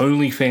has an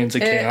OnlyFans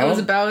account. I was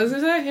about to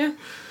say, yeah.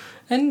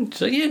 And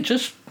so yeah,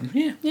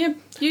 yeah.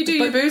 You do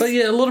your boost. But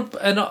yeah, a lot of,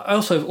 and I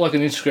also on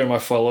Instagram I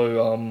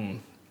follow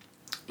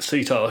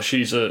Sita.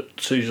 She's a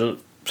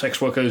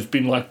sex worker who's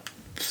been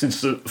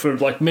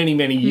for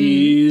many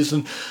years,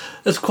 and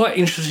it's quite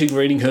interesting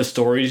reading her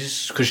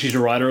stories because she's a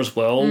writer as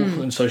well,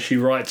 and so she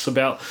writes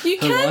about you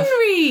her can life.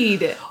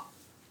 read.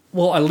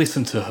 Well, I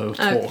listen to her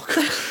talk.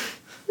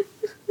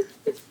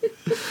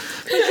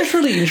 It's just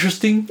really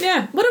interesting.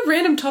 Yeah, what a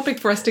random topic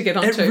for us to get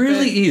onto. It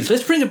really is.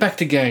 Let's bring it back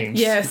to games.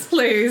 Yes,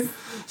 please.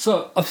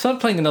 So I've started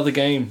playing another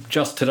game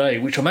just today,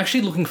 which I'm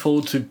actually looking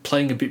forward to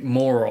playing a bit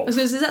more of.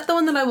 So is that the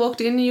one that I walked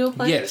in and you were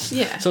playing? Yes.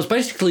 Yeah. So it's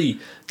basically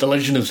The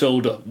Legend of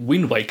Zelda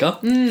Wind Waker.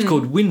 It's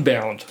called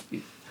Windbound.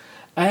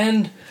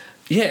 And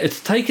yeah,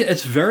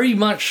 it's very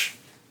much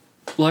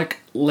words.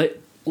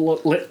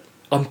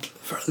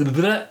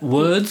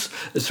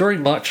 It's very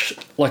much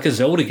like a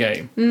Zelda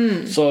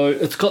game. So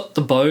it's got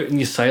the boat and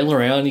you sail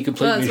around, you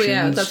complete missions.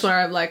 Yeah, that's where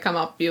I've come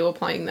up. You were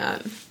playing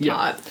that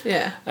part.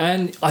 Yeah.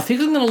 And I think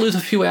I'm going to lose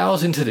a few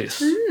hours into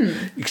this.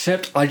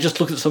 Except I just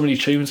looked at some of the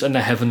achievements and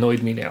they have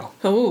annoyed me now.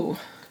 Oh.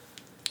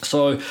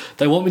 So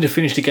they want me to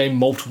finish the game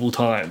multiple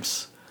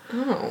times.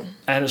 Oh.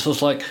 And it's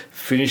just like,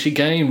 finish the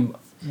game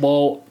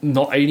while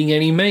not eating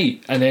any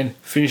meat. And then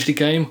finish the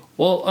game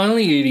while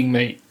only eating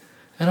meat.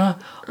 And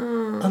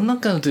I'm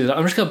not going to do that.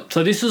 I'm just going to...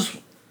 So this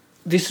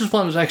is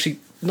one that's actually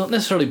not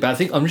necessarily a bad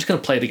thing. I'm just going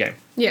to play the game.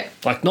 Yeah.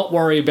 Not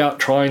worry about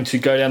trying to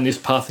go down this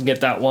path and get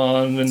that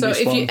one and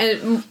this one.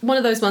 And one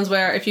of those ones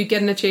where if you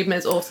get an achievement,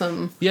 it's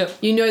awesome. Yeah.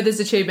 You know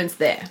there's achievements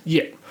there.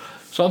 Yeah.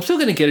 So I'm still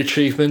going to get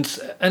achievements,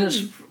 and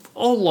it's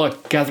all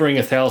gathering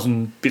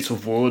 1,000 bits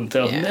of wood.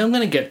 I'm going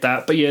to get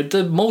that. But yeah,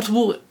 the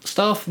multiple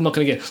stuff, I'm not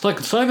going to get. Like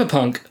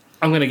Cyberpunk,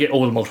 I'm going to get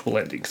all the multiple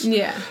endings.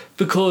 Yeah.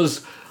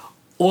 Because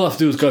all I have to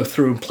do is go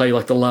through and play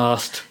the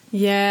last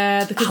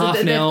because half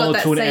an hour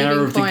to an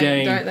hour of the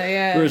game. Don't they?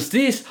 Yeah. Whereas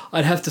this,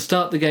 I'd have to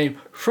start the game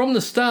from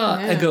the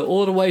start and go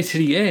all the way to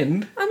the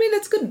end. I mean,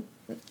 it's good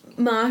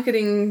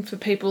marketing for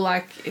people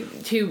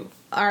who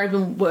are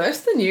even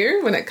worse than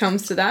you when it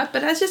comes to that,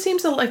 but it just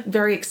seems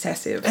very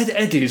excessive.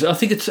 It is. I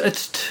think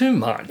it's too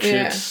much.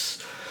 Yeah.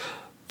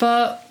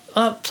 But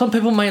some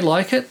people may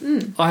like it.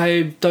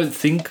 I don't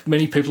think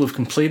many people have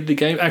completed the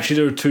game. Actually,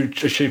 there are 2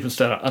 achievements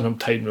that are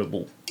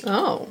unobtainable.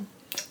 Oh.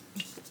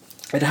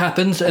 It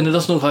happens, and it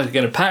doesn't look like they're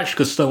going to patch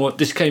because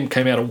this game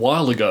came out a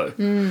while ago.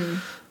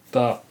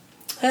 But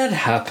it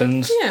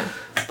happens. Yeah.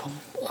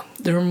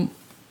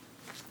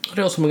 What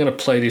else am I going to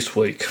play this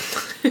week?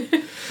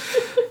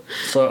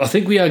 So I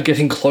think we are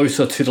getting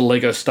closer to the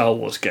Lego Star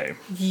Wars game.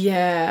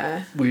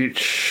 Yeah.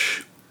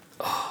 Which,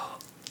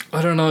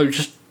 I don't know,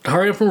 just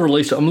hurry up and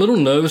release it. I'm a little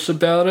nervous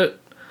about it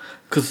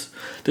because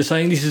they're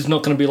saying this is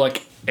not going to be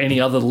like any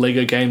other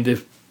Lego game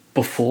they've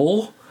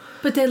before.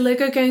 But their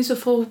Lego games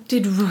before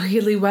did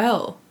really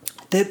well.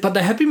 But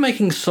they have been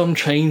making some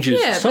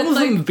changes. Yeah, some of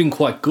them have been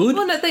quite good.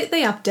 Well, no,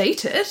 they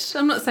update it.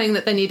 I'm not saying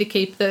that they need to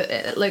keep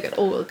it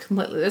all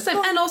completely the same.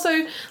 And also,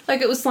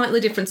 it was slightly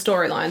different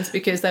storylines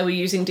because they were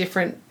using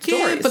different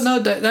stories. Yeah, but no,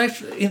 they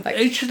in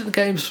each of the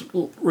games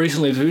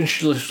recently they've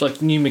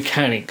introduced new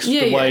mechanics.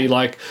 Well,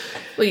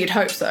 you'd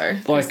hope so.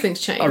 Because things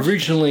change.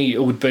 Originally,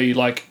 it would be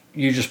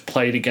you just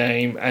played a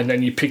game and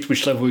then you picked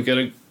which level you're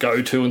going to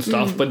go to and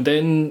stuff. But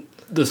then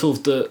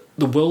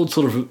the world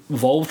sort of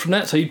evolved from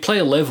that. So you play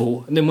a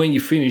level, and then when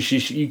you finish,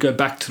 you go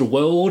back to the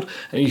world,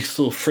 and you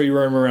sort of free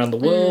roam around the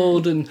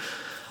world. And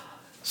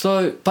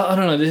so, but I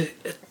don't know.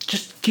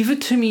 Just give it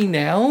to me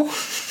now.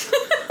 If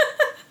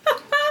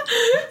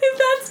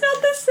that's not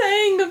the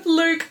saying of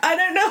Luke, I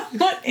don't know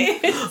what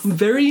is. I'm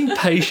very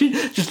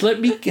impatient. Just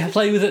let me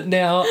play with it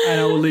now,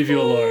 and I will leave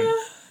you alone.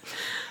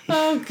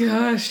 Oh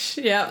gosh,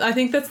 yeah. I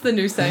think that's the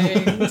new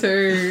saying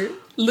too.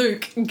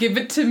 Luke, give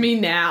it to me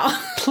now.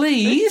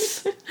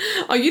 Please.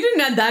 Oh, you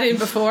didn't add that in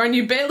before, and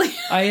you barely.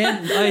 I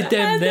am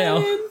now.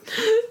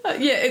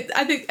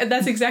 I think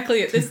that's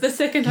exactly it. This is the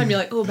second time you're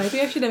like, oh, maybe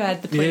I should have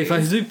added the please. Yeah, if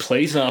I do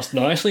please and ask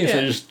nicely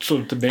instead of just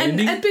sort of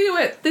demanding. And be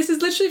aware, this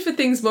is literally for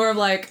things more of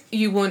like,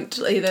 you want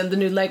either the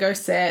new Lego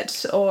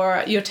set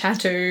or your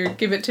tattoo,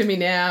 give it to me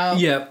now.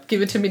 Yep.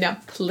 Give it to me now,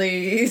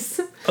 please.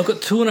 I've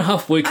got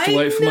 2.5 weeks to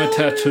wait for my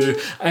tattoo,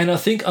 and I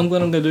think what I'm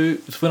going to do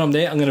is when I'm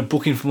there, I'm going to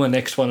book in for my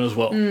next one as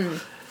well.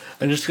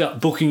 And just start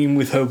booking in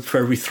with her for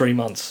every 3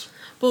 months.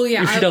 Well,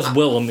 yeah. If she does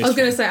well on this I was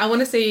going to say, I want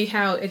to see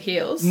how it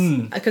heals,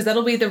 because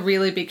that'll be the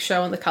really big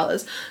show on the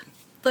colours.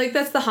 Like,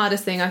 that's the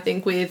hardest thing, I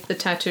think, with the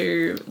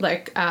tattoo,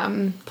 like,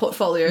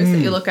 portfolios that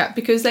you look at,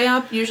 because they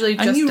are usually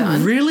just done.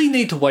 And you really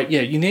need to wait.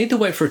 Yeah, you need to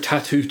wait for a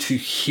tattoo to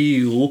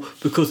heal,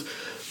 because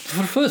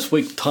for the first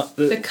week...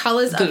 the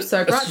colours are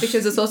so bright,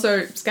 because it's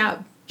also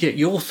scab. Yeah,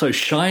 you're so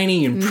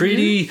shiny and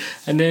pretty,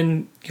 and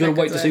then you got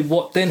to wait to see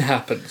what then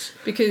happens.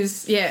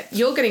 Because, yeah,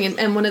 you're getting...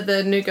 and one of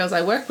the new girls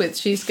I work with,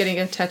 she's getting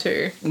a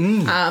tattoo.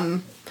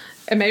 And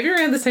maybe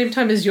around the same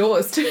time as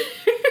yours, too.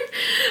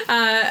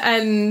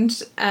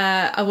 And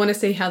I want to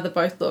see how they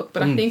both look.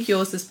 But I think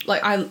yours is...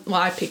 like,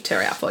 I picked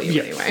her out for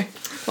you anyway.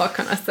 What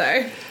can I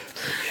say?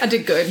 I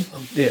did good.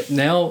 Yeah,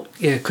 now,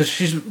 because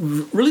she's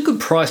really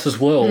good price as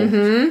well.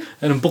 And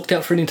I'm booked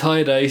out for an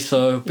entire day,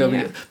 so...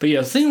 But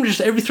yeah, I think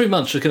just every 3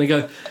 months she's going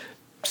to go,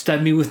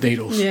 stab me with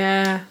needles.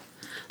 Yeah.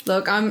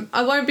 Look,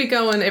 I won't be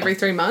going every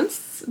 3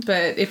 months,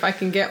 but if I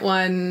can get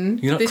one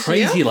You're not this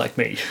crazy year, like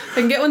me. if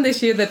I can get one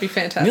this year, that'd be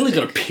fantastic. I nearly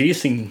got a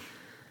piercing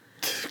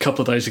a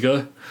couple of days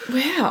ago.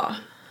 Wow.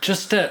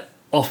 Just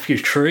off your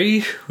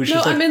tree, which is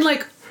like... I mean,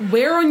 like,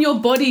 where on your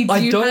body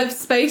do you have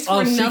space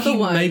for another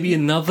one? Maybe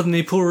another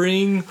nipple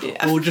ring,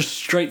 or just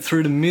straight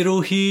through the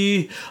middle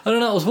here. I don't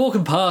know. I was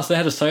walking past, they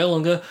had a sale,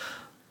 and go,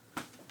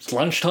 it's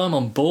lunchtime,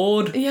 I'm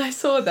bored. Yeah, I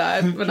saw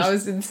that when I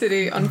was in the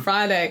city on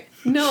Friday.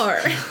 No.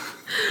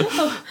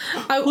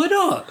 Why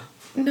not?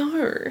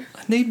 No.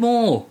 I need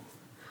more.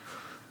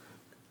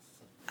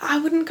 I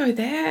wouldn't go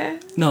there.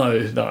 No.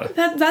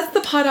 That's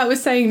the part I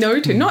was saying no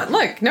to. Not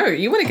like, no,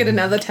 you want to get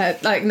another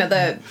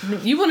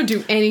you want to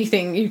do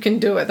anything, you can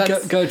do it.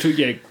 That's, go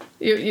to,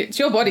 it's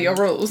your body, your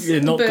rules. Yeah,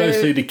 not go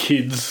see the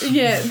kids.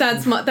 Yeah,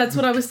 that's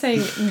what I was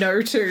saying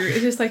no to.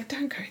 It's just like,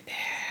 don't go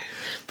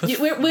there.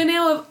 We're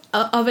now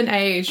of an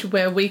age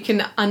where we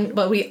can,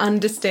 we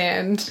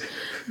understand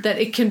that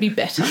it can be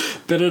better.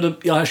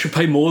 I should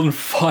pay more than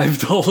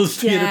 $5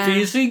 to get a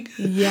piercing?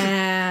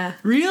 Yeah.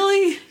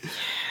 Really? Yeah.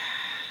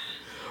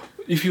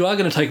 If you are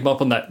going to take them up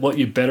on that, what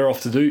you're better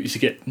off to do is to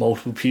get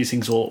multiple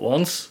piercings all at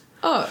once.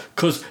 Oh.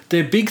 Because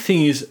their big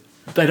thing is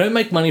they don't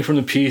make money from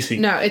the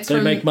piercing. No, they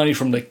make money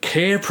from the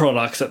care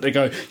products that they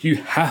go, you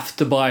have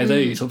to buy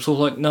these. I'm sort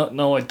of like,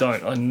 no, I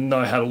don't. I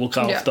know how to look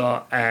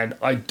after and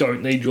I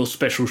don't need your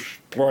special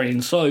spray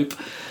and soap.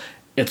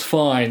 It's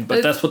fine,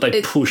 but that's what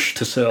they push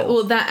to sell.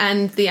 Well, that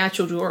and the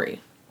actual jewellery.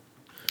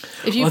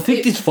 I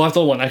think this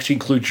 $5 one actually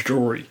includes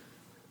jewellery.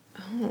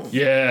 Oh.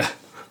 Yeah.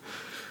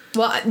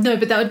 Well, no,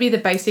 but that would be the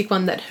basic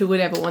one that who would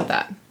ever want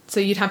that?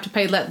 So you'd have to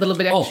pay that little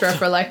bit extra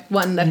for like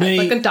one that has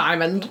like a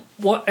diamond.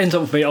 What ends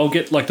up with me, I'll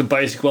get like the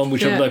basic one,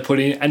 whichever they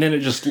put in, and then it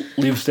just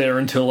lives there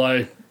until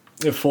it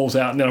falls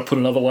out, and then I put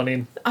another one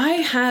in. I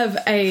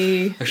have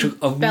a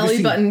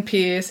belly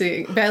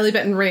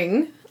button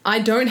ring. I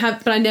don't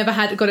have, but I never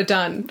got it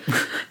done.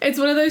 It's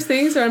one of those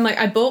things where I'm like,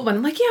 I bought one.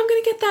 I'm like, yeah, I'm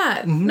going to get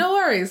that. Mm-hmm. No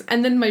worries.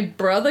 And then my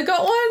brother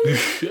got one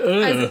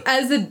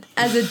as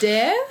a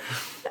dare.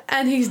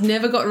 And he's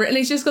never got written.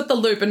 He's just got the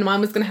loop, and mine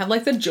was going to have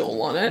like the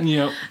jewel on it.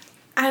 Yeah.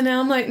 And now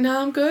I'm like,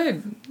 no, I'm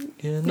good.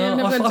 Yeah,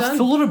 no, I've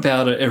thought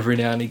about it every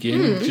now and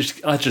again.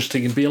 I just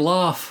think it'd be a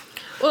laugh.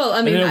 Well,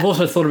 I mean, and then I've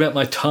also thought about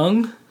my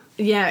tongue.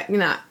 Yeah,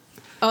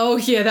 Oh,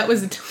 yeah, that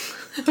was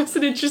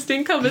an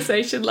interesting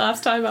conversation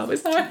last time I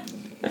was home.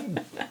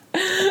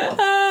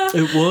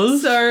 It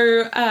was.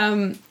 So,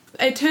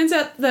 it turns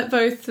out that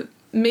both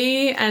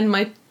me and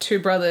my two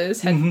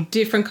brothers had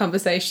different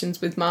conversations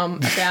with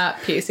Mum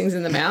about piercings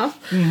in the mouth.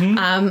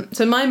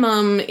 So my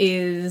mum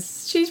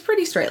she's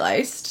pretty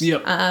straight-laced.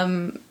 Yep.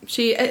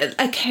 She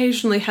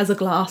occasionally has a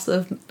glass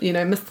of,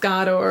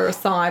 Moscato or a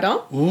cider.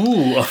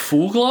 Ooh, a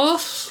full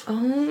glass?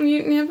 Oh,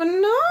 you never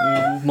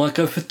know. Might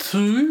go for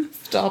 2.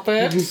 Stop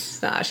it.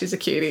 Nah, she's a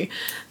cutie.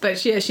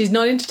 But yeah, she's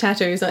not into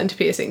tattoos, not into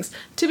piercings.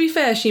 To be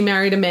fair, she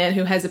married a man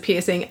who has a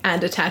piercing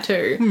and a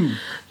tattoo.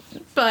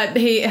 But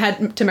he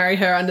had to marry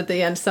her under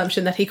the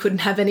assumption that he couldn't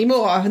have any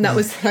more. And that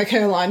was like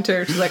her line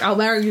too. She's like, I'll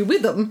marry you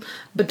with them,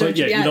 but don't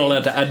you you're not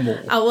allowed to add more.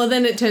 Oh, well,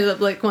 then it turns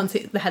out like once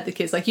they had the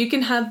kids, like you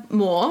can have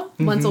more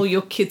once all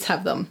your kids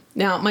have them.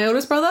 Now, my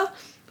oldest brother,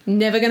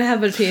 never going to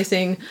have a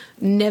piercing,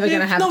 never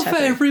going to have a tattoo. It's not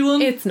for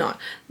everyone. It's not.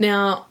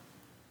 Now,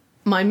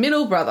 my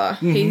middle brother,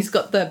 he's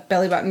got the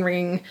belly button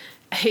ring.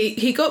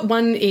 He got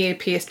one ear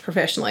pierced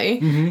professionally.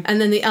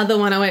 And then the other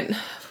one I went...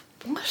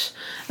 what?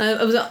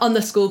 I was on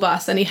the school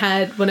bus, and he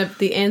had one of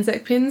the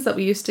Anzac pins that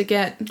we used to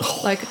get,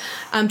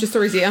 just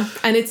through his ear,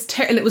 and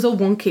and it was all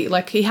wonky.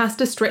 Like, he has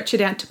to stretch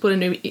it out to put a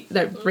new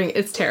ring.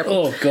 It's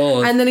terrible. Oh,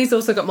 God. And then he's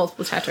also got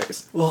multiple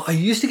tattoos. Well, I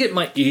used to get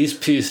my ears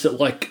pierced at,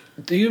 like,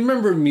 do you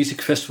remember a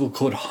music festival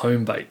called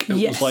Homebake? It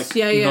Yes. was like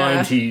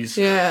Yeah. 90s.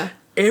 Yeah.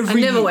 I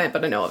never went,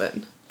 but I know of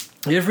it.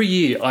 Every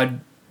year I'd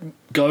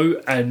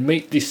go and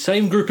meet this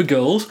same group of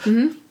girls.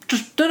 Mm-hmm.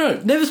 Just,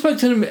 never spoke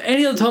to them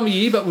any other time of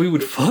year, but we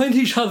would find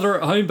each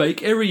other at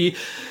Homebake every year.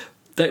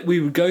 That we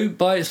would go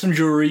buy some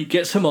jewellery,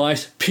 get some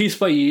ice, pierce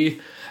my ear,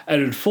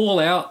 and it'd fall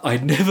out.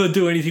 I'd never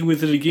do anything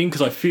with it again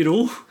because I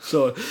fiddle.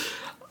 So,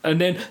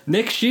 and then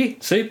next year,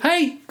 see,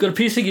 hey, got a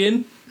pierce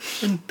again.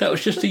 And that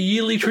was just a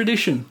yearly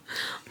tradition.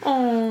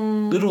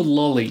 Oh. Little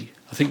Lolly,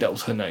 I think that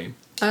was her name.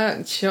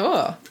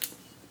 Sure.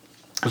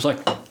 It was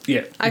like,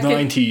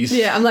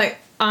 90s. I'm like,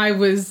 I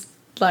was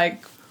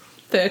like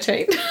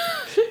 13.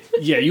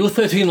 Yeah, you were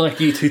 13 like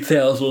year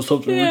 2000 or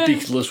something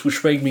ridiculous,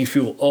 which made me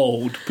feel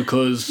old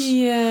because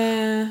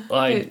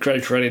I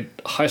graduated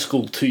high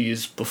school 2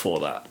 years before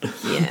that.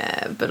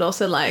 Yeah, but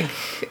also like,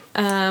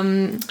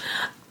 I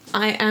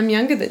am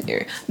younger than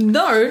you.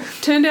 Though,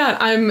 turned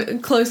out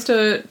I'm close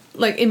to,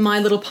 like, in my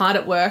little part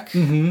at work,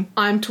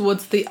 I'm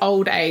towards the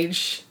old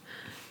age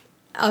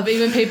of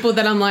even people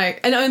that I'm like,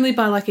 and only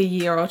by like a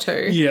year or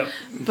two. Yeah.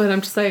 But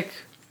I'm just like,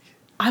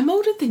 I'm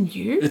older than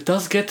you. It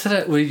does get to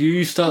that where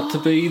you start to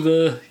be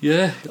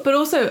But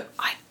also,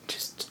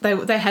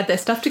 they had their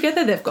stuff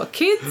together. They've got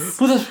kids.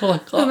 Well, that's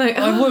like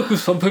I work with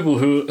some people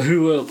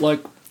who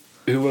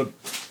are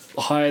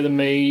higher than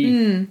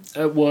me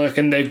at work,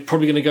 and they're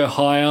probably going to go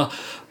higher,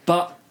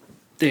 but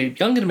they're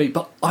younger than me.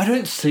 But I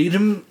don't see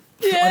them.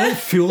 Yeah. I don't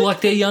feel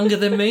like they're younger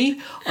than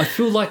me. I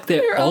feel like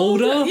they're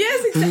older.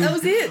 Yes, exactly. That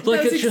was it.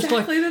 Like, that was it's just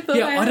exactly like, the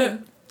thought I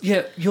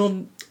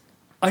had.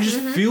 I just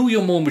feel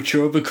you're more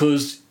mature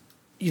because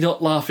you're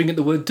not laughing at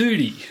the word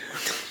duty.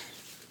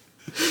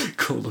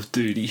 Call of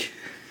Duty.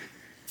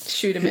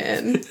 Shoot a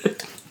man.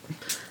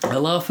 I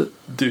laugh at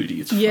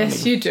duty. It's funny.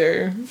 Yes, you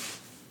do.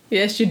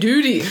 Yes, you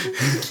duty.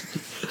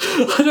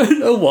 I don't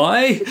know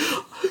why.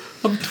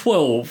 I'm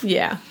 12.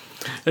 Yeah.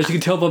 As you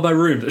can tell by my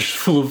room, it's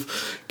full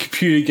of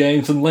computer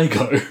games and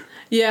Lego.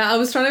 Yeah, I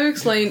was trying to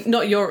explain,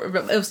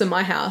 it was in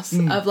my house,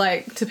 of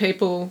like, to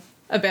people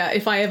about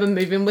if I ever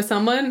move in with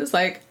someone, it's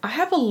like, I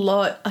have a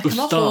lot, like, I'm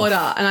a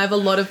hoarder, and I have a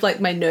lot of, like,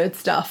 my nerd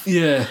stuff.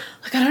 Yeah.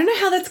 Like, I don't know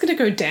how that's going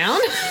to go down.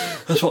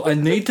 That's what I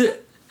need to...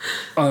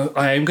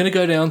 I am going to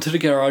go down to the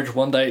garage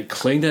one day,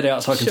 clean that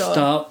out so I can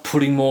start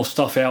putting more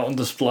stuff out on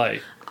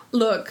display.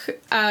 Look,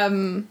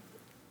 I'm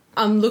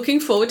looking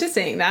forward to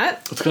seeing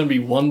that. It's going to be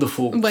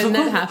wonderful. When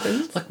that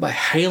happens. Like, my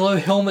Halo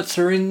helmets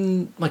are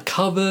in my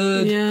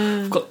cupboard.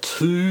 Yeah. I've got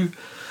 2.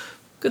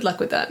 Good luck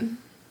with that.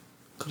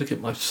 Got to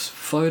get my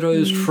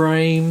photos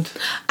framed.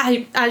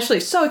 Actually,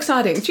 so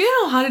exciting. Do you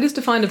know how hard it is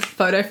to find a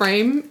photo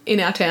frame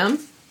in our town?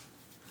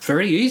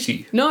 Very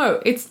easy.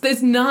 No,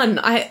 there's none.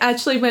 I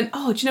actually went,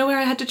 do you know where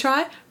I had to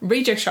try?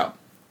 Reject Shop.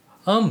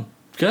 Go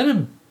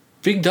to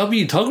Big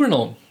W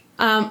Tuggeranong.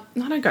 I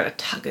don't go to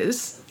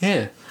Tuggers.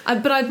 Yeah.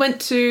 But I went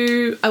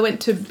to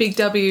Big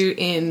W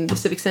in the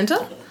Civic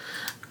Centre.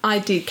 I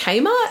did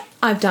Kmart.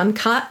 I've done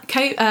Target.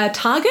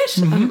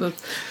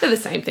 They're the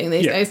same thing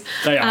these days.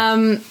 They are.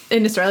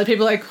 In Australia,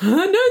 people are like,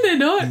 no, they're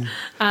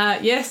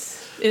not. Yes,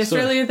 in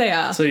Australia they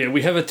are. So,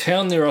 we have a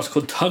town near us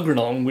called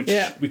Tuggeranong, which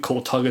we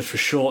call Tuggers for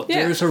short.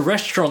 Yeah. There is a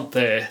restaurant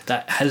there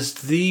that has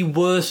the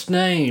worst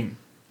name.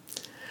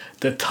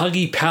 The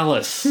Tuggy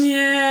Palace.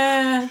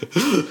 Yeah.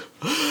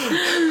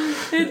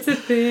 It's a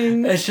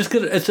thing. It's just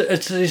good. It's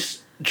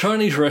this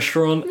Chinese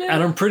restaurant,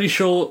 and I'm pretty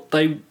sure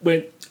they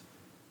went,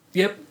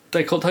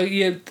 they called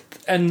Tuggy,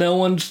 and no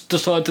one's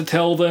decided to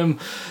tell them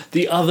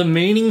the other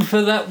meaning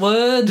for that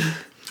word,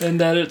 and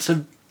that it's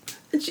a...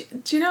 Do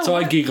you know So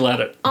what? I giggle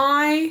at it.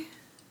 I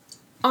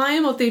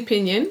am of the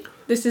opinion,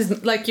 this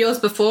is like yours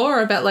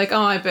before, about like,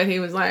 I bet he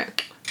was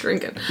like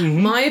drinking.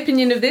 Mm-hmm. My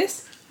opinion of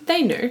this,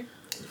 they knew.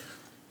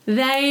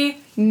 They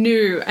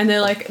knew, and they're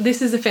like,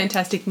 this is a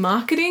fantastic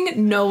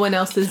marketing. No one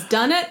else has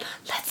done it.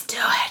 Let's do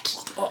it.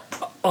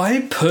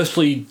 I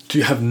personally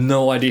have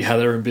no idea how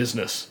they're in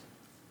business,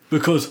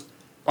 because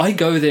I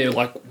go there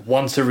like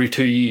once every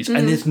 2 years,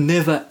 and there's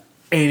never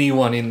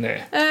anyone in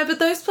there. But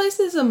those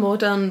places are more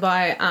done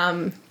by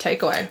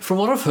takeaway. From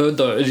what I've heard,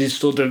 though, it is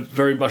still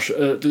very much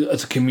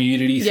it's a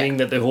community thing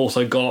that they've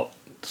also got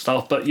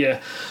stuff. But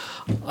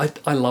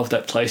I love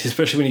that place,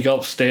 especially when you go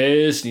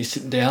upstairs and you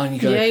sit down and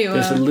you go,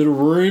 there's a little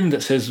room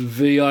that says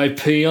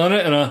VIP on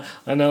it, and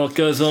I know what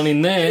goes on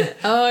in there.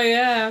 Oh,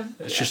 yeah.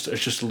 It's just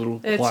a little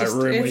quiet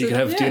room where you can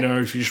have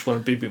dinner if you just want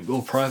to be a bit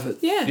more private.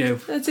 Yeah,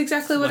 that's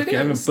exactly what it is.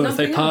 You're having a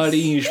birthday party,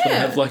 you just want to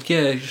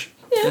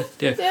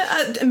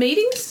have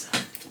meetings.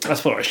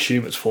 That's what I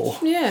assume it's for.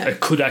 Yeah. It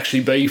could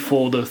actually be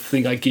for the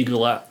thing I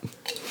giggle at.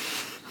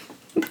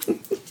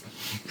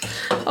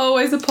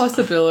 Always a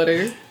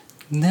possibility.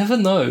 Never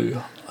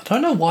know. I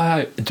don't know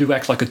why I do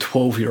act like a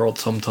 12-year-old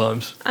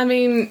sometimes. I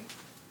mean,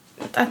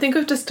 I think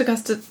we've just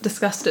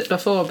discussed it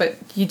before, but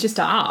you just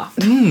are.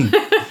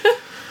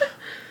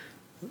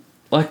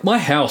 Like my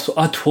house,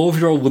 a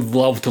 12-year-old would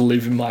love to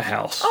live in my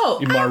house,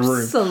 in my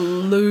room.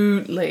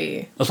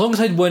 Absolutely. As long as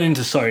they weren't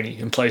into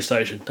Sony and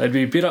PlayStation. They'd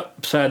be a bit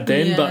sad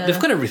then, but they've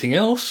got everything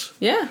else.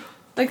 Yeah.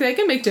 Like, they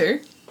can make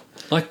do.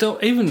 Like,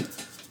 I've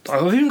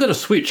even got a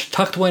Switch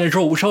tucked away in a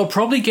drawer, which I'll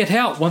probably get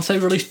out once they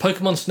release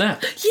Pokemon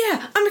Snap.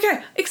 Yeah, I'm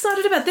okay.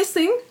 Excited about this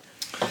thing.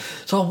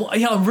 So,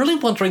 I'm really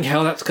wondering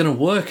how that's going to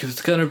work. If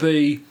it's going to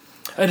be...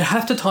 It'd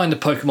have to tie into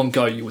Pokemon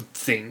Go, you would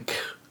think.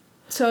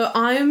 So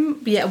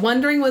I'm,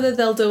 wondering whether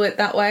they'll do it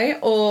that way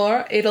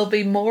or it'll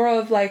be more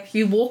of like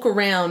you walk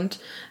around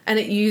and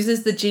it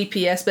uses the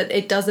GPS, but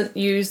it doesn't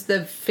use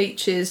the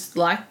features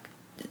like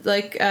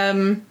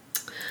Pokemon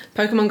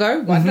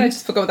Go. Why did I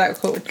just forget what that was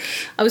called?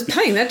 I was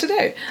playing that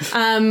today.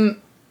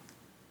 I'm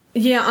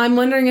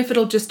wondering if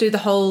it'll just do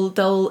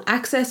they'll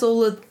access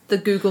all of the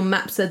Google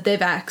Maps that they've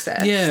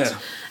accessed. Yeah.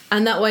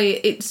 And that way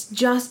it's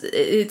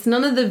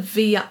none of the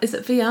VR. Is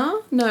it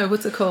VR? No,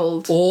 what's it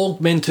called?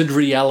 Augmented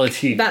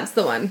reality. That's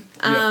the one.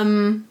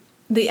 Yeah.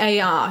 The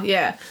AR,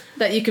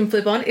 that you can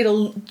flip on.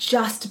 It'll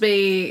just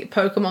be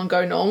Pokemon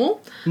Go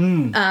normal.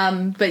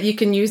 But you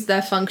can use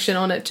their function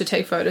on it to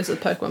take photos of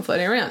Pokemon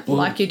floating around,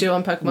 like you do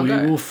on Pokemon Go.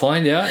 We will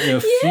find out in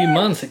a few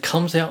months. It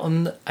comes out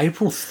on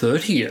April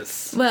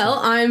 30th. Well,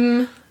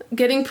 I'm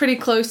getting pretty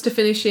close to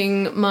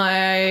finishing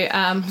my...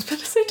 I was about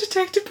to say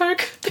Detective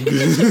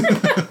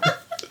Pikachu.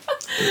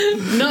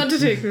 Not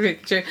Detective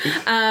Pikachu.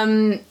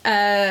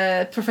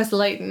 Professor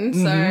Layton.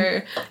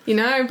 So,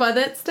 by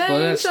that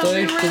stage, I'll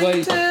be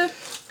ready to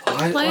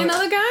play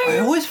another game. I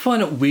always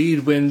find it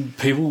weird when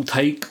people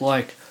take,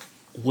 like,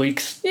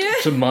 weeks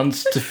to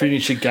months to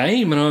finish a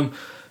game, and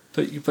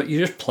but you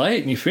just play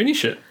it and you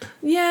finish it.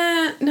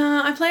 Yeah,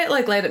 no, I play it,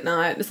 like, late at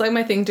night. It's, like,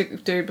 my thing to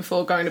do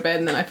before going to bed,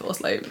 and then I fall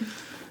asleep.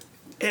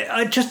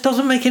 It just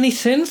doesn't make any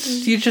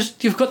sense.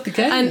 You've got the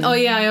game. And,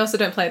 I also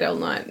don't play it all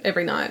night,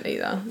 every night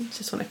either. It's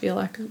just when I feel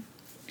like it.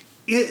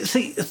 Yeah,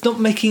 see, it's not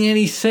making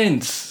any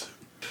sense.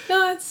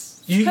 No,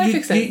 it's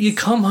perfect sense. You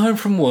come home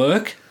from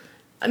work.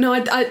 No,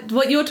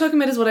 what you're talking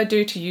about is what I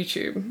do to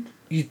YouTube.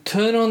 You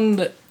turn on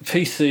the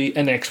PC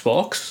and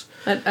Xbox.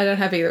 I don't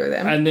have either of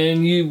them. And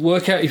then you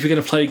work out if you're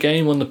going to play a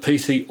game on the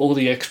PC or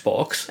the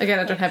Xbox. Again,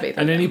 I don't have either.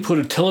 And then you put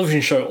a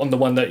television show on the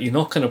one that you're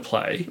not going to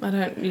play. I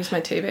don't use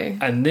my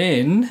TV. And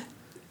then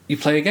you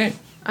play a game.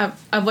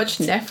 I watched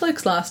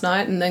Netflix last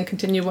night and then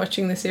continued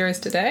watching the series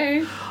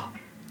today.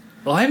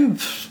 I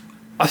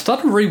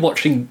started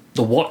rewatching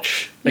The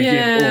Watch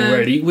again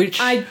already, which...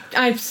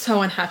 I'm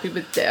so unhappy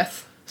with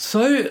Death.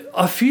 So,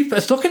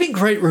 it's not getting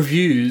great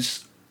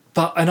reviews,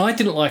 and I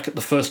didn't like it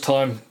the first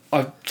time.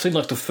 I've seen,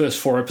 like, the first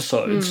 4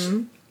 episodes,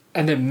 and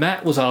then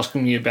Matt was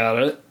asking me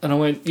about it, and I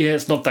went,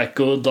 it's not that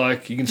good,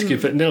 like, you can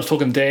skip it. And then I was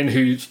talking to Dan,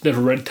 who's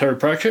never read Terry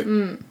Pratchett.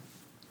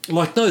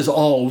 Like, knows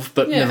of,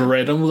 but never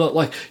read. And was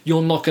like,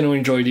 you're not going to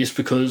enjoy this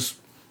because...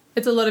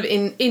 It's a lot of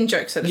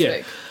in-jokes, so to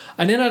speak.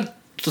 And then I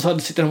decided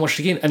to sit down and watch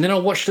it again, and then I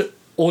watched it,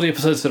 all the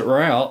episodes that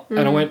were out, and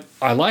I went,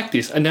 I like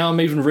this. And now I'm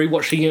even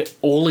rewatching it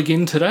all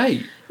again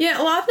today. Yeah,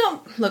 well, I've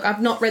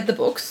not read the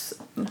books,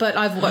 but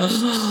I've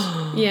watched...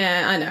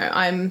 Yeah, I know.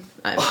 I'm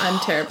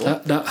terrible.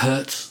 That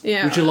hurts.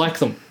 Yeah. Would you like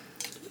them?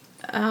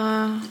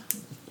 I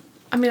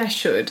mean, I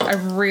should. I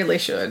really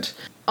should.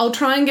 I'll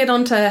try and get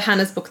onto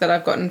Hannah's book that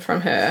I've gotten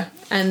from her,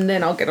 and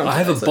then I'll get onto I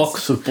have a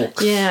box of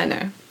books. Yeah, I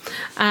know.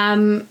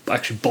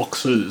 Actually,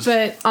 boxes.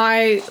 But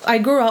I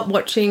grew up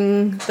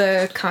watching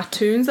the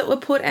cartoons that were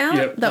put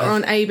out that were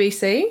on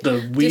ABC.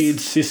 The Weird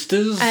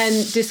Sisters. And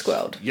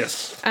Discworld.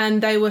 Yes.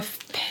 And they were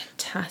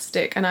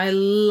fantastic, and I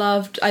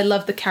loved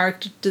the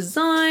character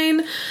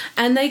design,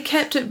 and they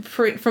kept it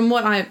from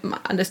what I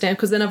understand,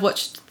 because then I've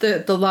watched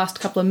the last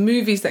couple of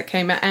movies that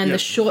came out and the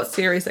short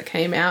series that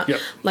came out,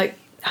 like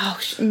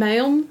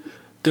Mail.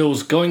 There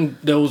was Going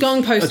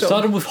Postal. It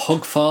started with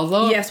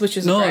Hogfather. Yes, which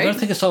is great. No, I don't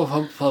think it started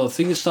with Hogfather. I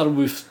think it started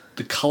with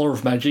The Colour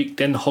of Magic,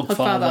 then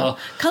Hogfather.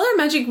 Colour of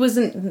Magic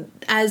wasn't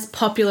as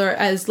popular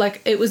as,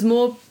 like, it was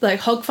more,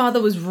 like,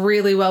 Hogfather was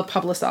really well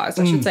publicised,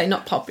 I should say,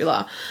 not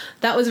popular.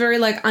 That was very,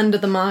 like, under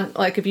the mark.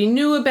 Like, if you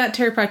knew about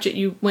Terry Pratchett,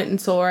 you went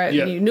and saw it,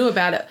 and you knew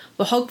about it.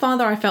 But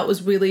Hogfather, I felt,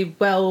 was really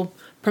well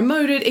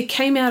promoted. It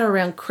came out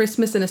around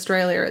Christmas in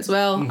Australia as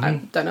well. I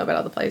don't know about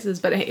other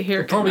places, but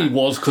here it probably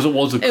was, because it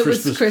was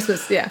Christmas. It was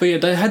Christmas, yeah. But yeah,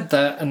 they had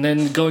that, and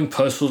then Going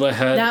Postal they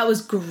had. That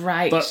was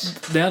great.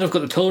 But now they've got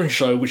the television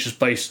show, which is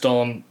based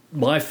on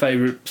my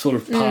favourite sort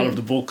of part of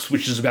the books,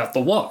 which is about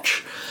The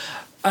Watch.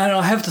 And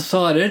I have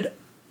decided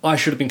I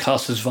should have been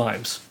cast as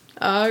Vimes.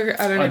 Oh,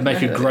 I don't know. I'd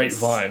make a great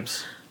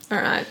Vimes. All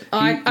right.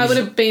 I would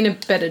have been a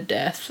better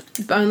Death,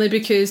 only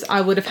because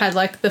I would have had,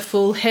 like, the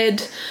full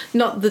head,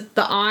 not the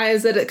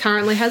eyes that it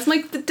currently has.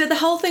 Like, the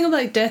whole thing about,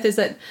 like, Death is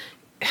that,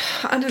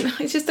 I don't know,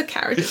 it's just the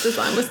character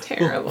design was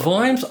terrible.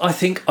 Vimes, I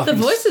think... The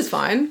voice is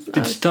fine.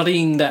 Been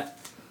studying that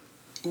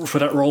for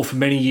that role for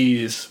many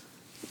years.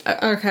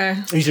 Okay.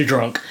 He's a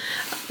drunk.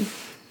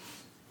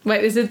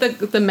 Wait, is it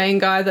the main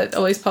guy that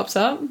always pops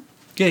up?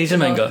 Yeah, he's a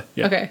main guy.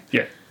 Yeah. Okay.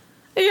 Yeah.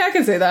 Yeah, I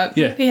can see that.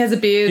 Yeah. He has a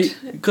beard. He's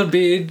got a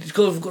beard. He's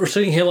got a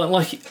receding hairline.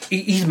 Like,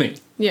 he's me.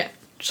 Yeah.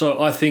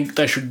 So I think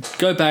they should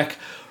go back,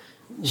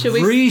 Should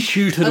we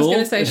reshoot it I was all.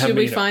 going to say, and have should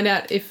we Mina. find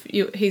out if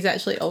he's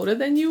actually older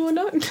than you or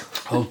not?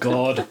 Oh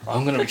God,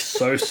 I'm going to be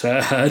so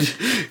sad.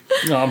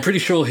 No, I'm pretty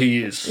sure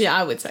he is. Yeah,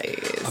 I would say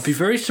he is. I'd be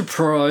very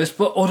surprised,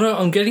 but although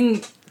I'm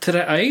getting to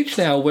that age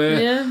now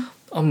where Yeah.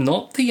 I'm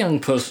not the young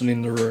person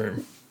in the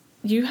room.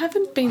 You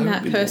haven't been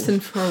that been- person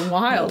for a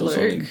while,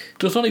 Luke.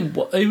 There's only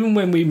even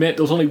when we met,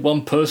 there was only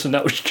one person.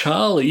 That was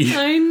Charlie.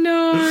 I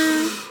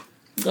know.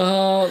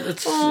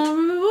 It's Oh,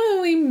 remember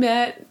when we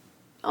met?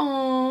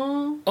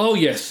 Oh, oh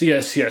yes.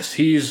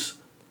 He's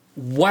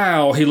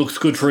wow. He looks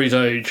good for his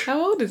age.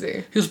 how old is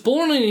he? He was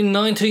born in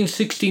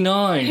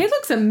 1969, He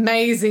looks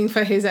amazing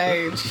for his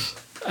age.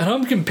 and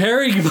I'm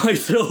comparing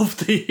myself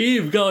to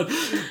him. God,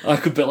 I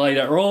could play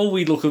that role.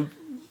 We look a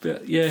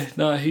bit, yeah.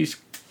 No, he's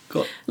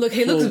got Look,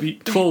 he 12,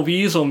 looks 12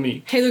 years on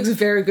me. he looks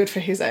very good for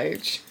his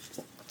age.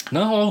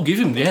 No, I'll give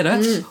him. Yeah,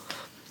 that's.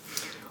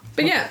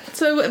 But yeah,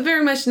 so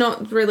very much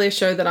not really a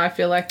show that I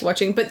feel like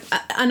watching. But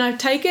and I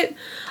take it,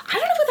 I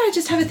don't know whether I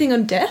just have a thing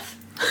on death,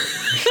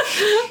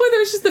 whether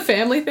it's just the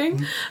family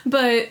thing.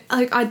 But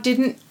like I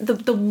didn't.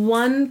 The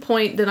one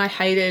point that I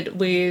hated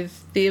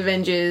with the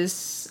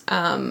Avengers,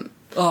 Oh,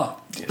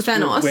 yes,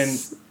 Thanos when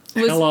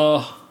was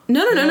Hela.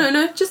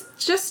 no.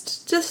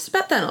 Just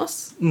about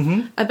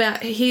Thanos.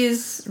 About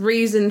his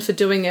reason for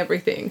doing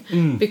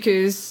everything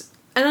because.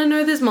 And I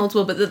know there's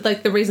multiple,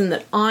 but the reason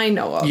that I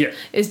know of Yeah.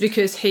 is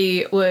because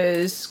he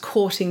was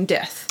courting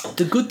death.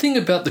 The good thing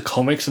about the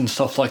comics and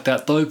stuff like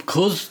that, though,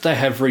 because they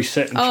have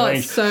reset and Oh,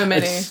 changed, so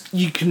many.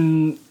 you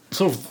can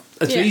sort of.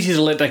 It's Yeah. easy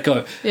to let that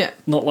go. Yeah.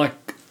 Not like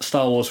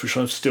Star Wars, which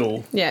I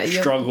still Yeah,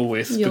 you'll- struggle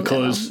with you'll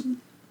because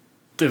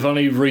they've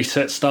only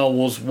reset Star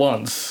Wars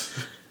once.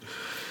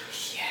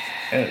 Yeah.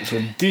 And it's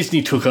when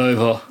Disney took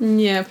over.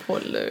 Yeah, poor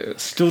Luke.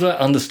 Still don't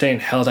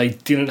understand how they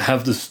didn't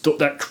have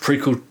that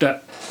prequel,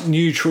 that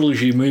new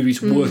trilogy of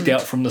movies worked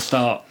out from the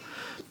start.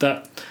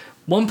 That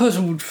one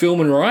person would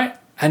film and write,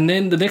 and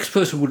then the next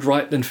person would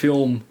write and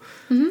film.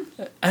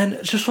 And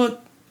it's just like,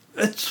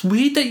 it's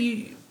weird that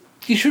you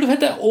should have had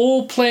that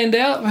all planned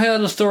out how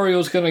the story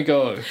was going to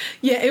go.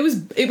 Yeah, it was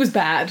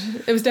bad.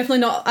 It was definitely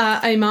not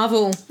a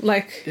Marvel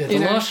Yeah, the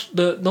Last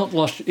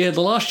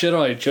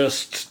Jedi.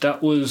 Just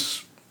that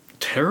was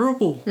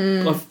terrible.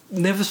 I've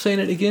never seen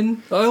it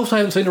again. I also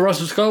haven't seen The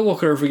Rise of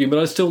Skywalker ever again, but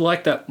I still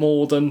like that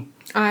more than.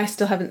 I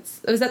still haven't.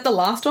 Was that the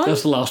last one?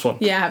 That's the last one.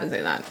 Yeah, I haven't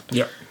seen that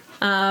Yeah.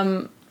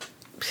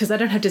 because I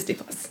don't have Disney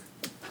Plus.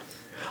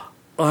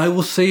 I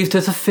will see if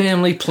there's a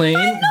family plan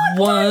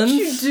Don't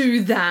you once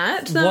do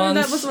that? No, once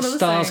that was what I was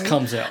Stars saying.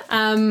 comes out.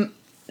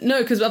 No,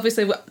 because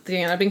obviously,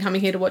 I've been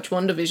coming here to watch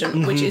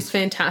WandaVision, which is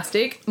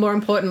fantastic. More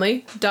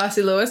importantly,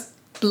 Darcy Lewis,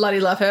 bloody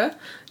love her.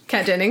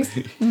 Kat Dennings,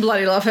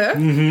 bloody love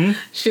her.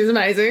 She's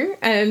amazing,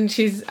 and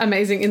she's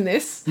amazing in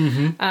this.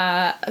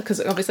 Because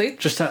obviously,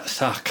 Just that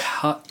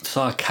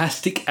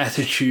sarcastic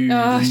attitude,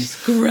 oh,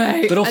 she's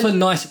great. but also And-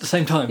 nice at the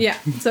same time. yeah.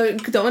 So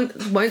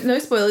won't no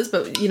spoilers,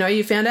 but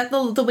you found out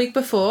the week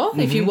before.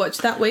 If you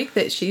watched that week,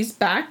 that she's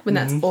back. When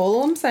that's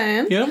all I'm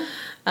saying. Yeah.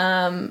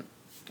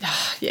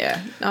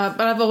 Yeah, but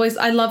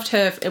I loved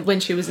her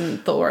when she was in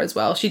Thor as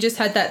well. She just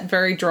had that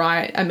very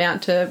dry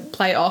amount to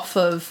play off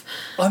of.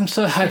 I'm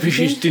so happy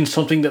she's doing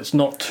something that's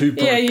not too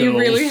broke Yeah, you girls.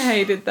 really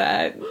hated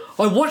that.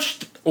 I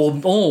watched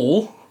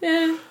all,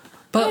 Yeah,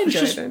 but I it's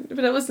enjoyed just it,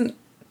 but it wasn't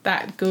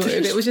that good.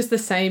 Just- It was just the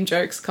same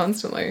jokes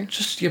constantly.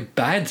 just your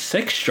bad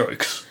sex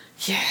jokes.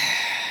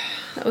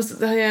 That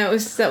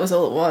was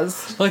all it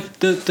was. Like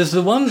there's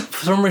the one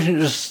for some reason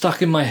that just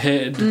stuck in my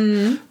head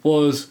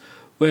was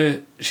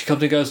where she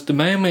comes and goes, the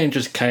mailman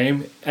just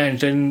came, and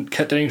then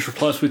Kat Dennings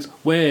replies with,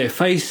 where?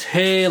 Face,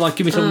 hair, like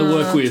give me something to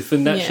work with.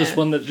 And that's yeah. just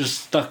one that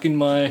just stuck in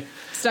my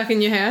Stuck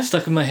in your hair.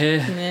 hair.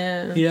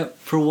 Yeah. Yep,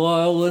 for a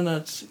while, and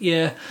that's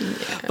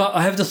But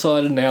I have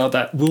decided now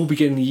that we'll be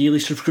getting a yearly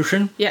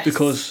subscription. Yes.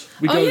 Because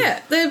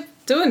They're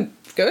doing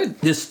good.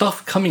 there's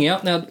stuff coming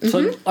out now.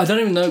 So I don't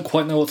even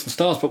quite know what's in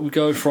stars, but we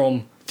go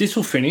from this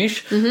will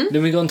finish,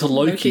 then we go into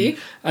Loki,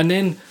 and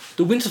then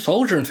the Winter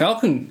Soldier and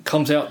Falcon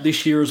comes out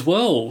this year as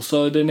well.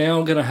 So they're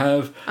now going to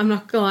have. I'm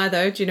not gonna lie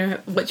though. Do you know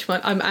which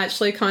one? I'm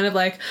actually kind of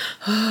like,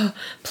 oh,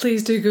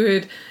 please do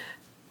good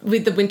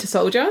with the Winter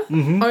Soldier.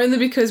 Only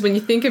because when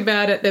you think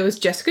about it, there was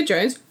Jessica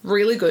Jones,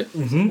 really good.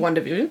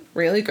 WandaVision,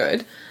 really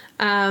good.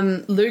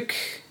 Luke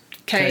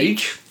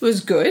Cage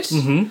was good.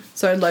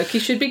 So Loki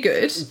should be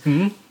good.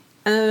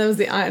 And then there was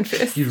the Iron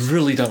Fist. You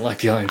really don't like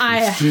the Iron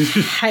Fist.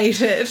 I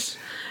hate it.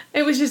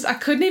 It was just, I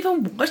couldn't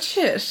even watch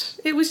it.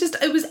 It was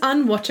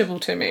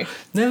unwatchable to me.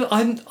 Never.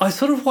 I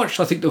sort of watched.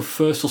 I think the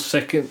first or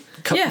second.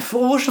 Yeah. I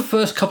watched the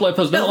first couple of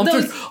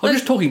episodes. I'm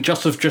just talking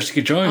just of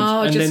Jessica Jones,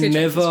 Oh, and Jessica then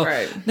Jones is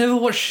great. never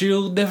watched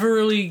Shield. Never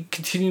really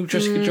continued with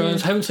Jessica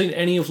Jones. Haven't seen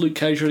any of Luke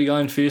Cage or the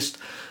Iron Fist.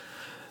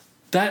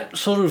 That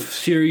sort of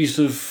series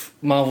of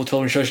Marvel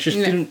television shows just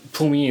didn't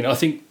pull me in. I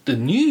think the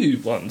new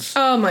ones.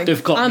 Oh my!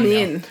 They've got I'm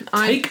me in.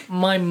 now. Take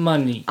my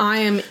money. I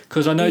am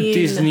Because I know in.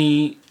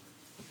 Disney.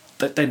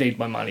 That they need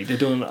my money. They're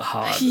doing it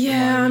hard. at the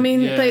Yeah, I moment.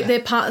 mean, Yeah.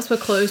 their parts were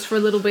closed for a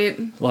little bit.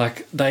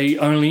 Like, they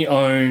only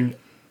own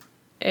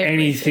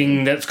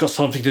anything that's got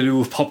something to do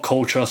with pop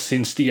culture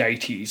since the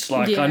 80s.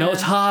 Like, I know Yeah.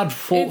 it's hard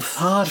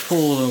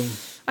for them.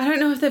 I don't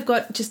know if they've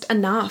got just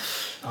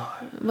enough.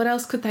 What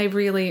else could they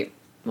really...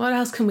 What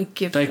else can we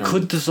give They them?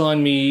 could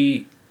design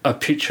me a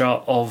picture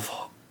of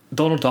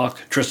Donald Duck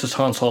dressed as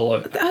Han Solo.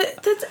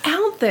 That's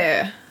out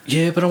there.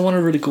 Yeah, but I want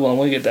a really good one. I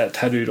want to get that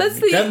tattooed on That's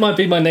me. the- That might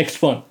be my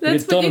next one.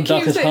 That's Get what you Donald Duck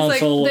keep as saying. Han It's like,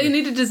 Solo. they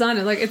need to design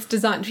it. Like, it's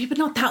designed, but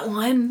not that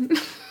one.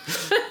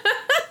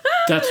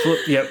 That's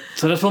what, yep.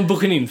 So that's what I'm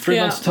booking in. 3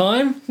 Yeah. months'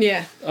 time.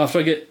 Yeah. After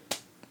I get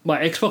my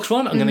Xbox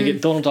One, I'm going to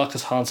get Donald Duck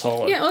as Han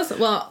Solo. Yeah, awesome.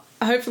 Well,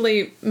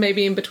 hopefully,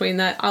 maybe in between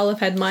that, I'll have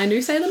had my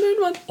new Sailor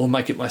Moon one. Or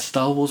make it my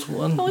Star Wars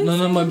one. Oh,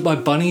 No, my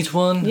Bunnies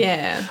one.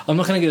 Yeah. I'm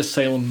not going to get a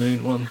Sailor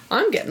Moon one.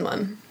 I'm getting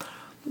one.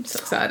 I'm so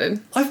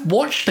excited. I've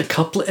watched a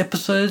couple of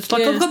episodes.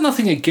 Like, Yeah. I've got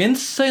nothing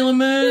against Sailor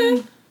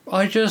Moon.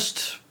 I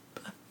just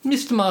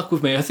missed the mark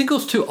with me. I think I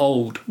was too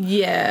old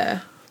Yeah.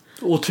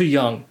 or too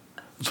young.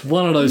 It's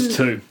one of those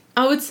two.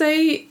 I would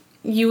say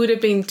you would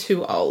have been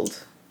too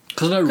old.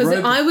 Because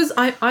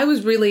I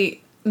was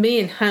really... Me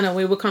and Hannah,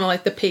 we were kind of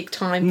like the peak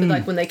time for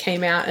like when they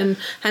came out. And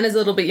Hannah's a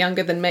little bit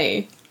younger than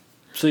me.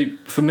 See,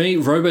 for me,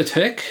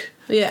 Robotech,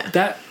 Yeah.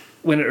 that,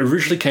 when it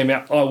originally came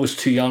out, I was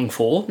too young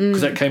for,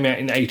 because that came out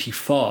in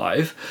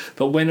 85.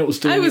 But when it was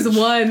doing I was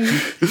one.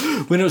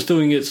 when it was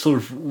doing its sort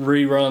of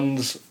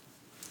reruns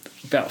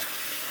about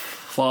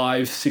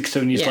 5, 6,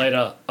 7 years Yeah.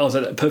 later, I was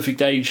at that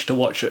perfect age to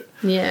watch it.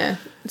 Yeah.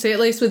 See, at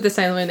least with the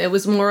Sailor Moon, it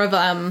was more of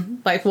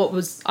like what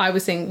I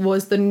was seeing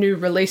was the new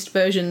released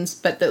versions,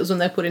 but that was when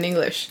they put in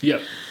English.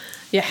 Yep.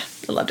 Yeah,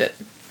 I loved it.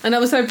 And I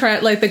was so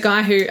proud, like the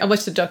guy who, I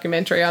watched a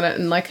documentary on it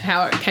and like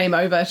how it came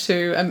over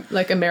to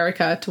like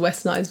America to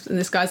Westernize. And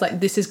this guy's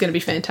like, this is going to be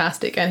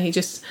fantastic. And he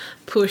just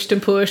pushed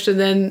and pushed. And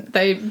then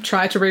they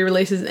tried to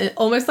re-release it,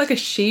 almost like a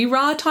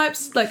She-Ra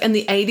types, like in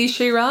the 80s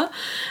She-Ra.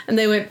 And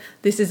they went,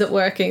 this isn't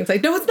working. It's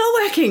like, no, it's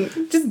not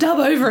working. Just dub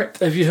over it.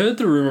 Have you heard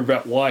the rumour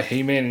about why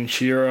He-Man and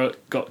She-Ra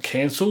got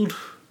cancelled?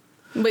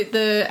 Wait,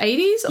 the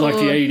 80s? Like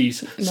the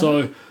 80s. No.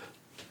 So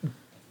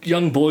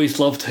young boys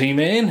loved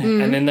He-Man,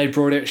 and then they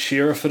brought out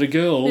She-Ra for the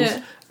girls.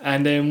 Yeah.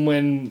 And then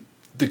when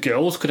the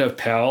girls could have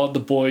power,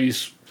 the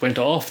boys went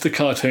off the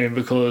cartoon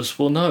because,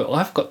 well, no,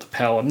 I've got the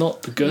power,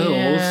 not the girls.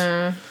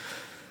 Yeah.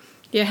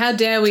 Yeah, how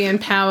dare we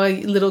empower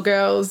little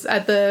girls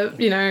at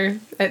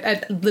the,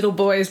 at little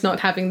boys not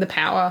having the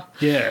power.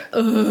 Yeah.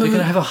 They're going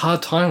to have a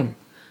hard time.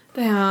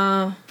 They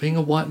are. Being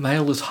a white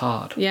male is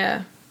hard.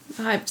 Yeah.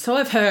 So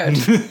I've heard.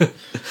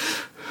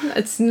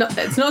 It's not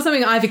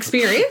something I've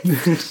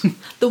experienced.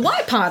 The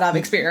white part I've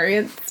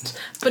experienced,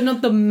 but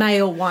not the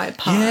male white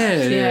part.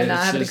 Yeah, No, I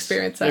it's haven't just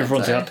experienced that.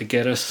 Everyone's so. out to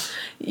get us.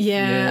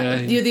 Yeah. Yeah.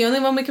 You're the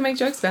only one we can make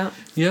jokes about.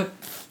 Yep.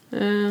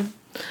 As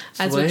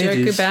the we way it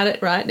joke is. about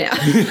it right now.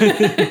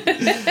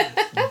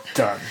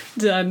 Done.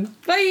 Done.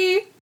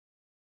 Bye.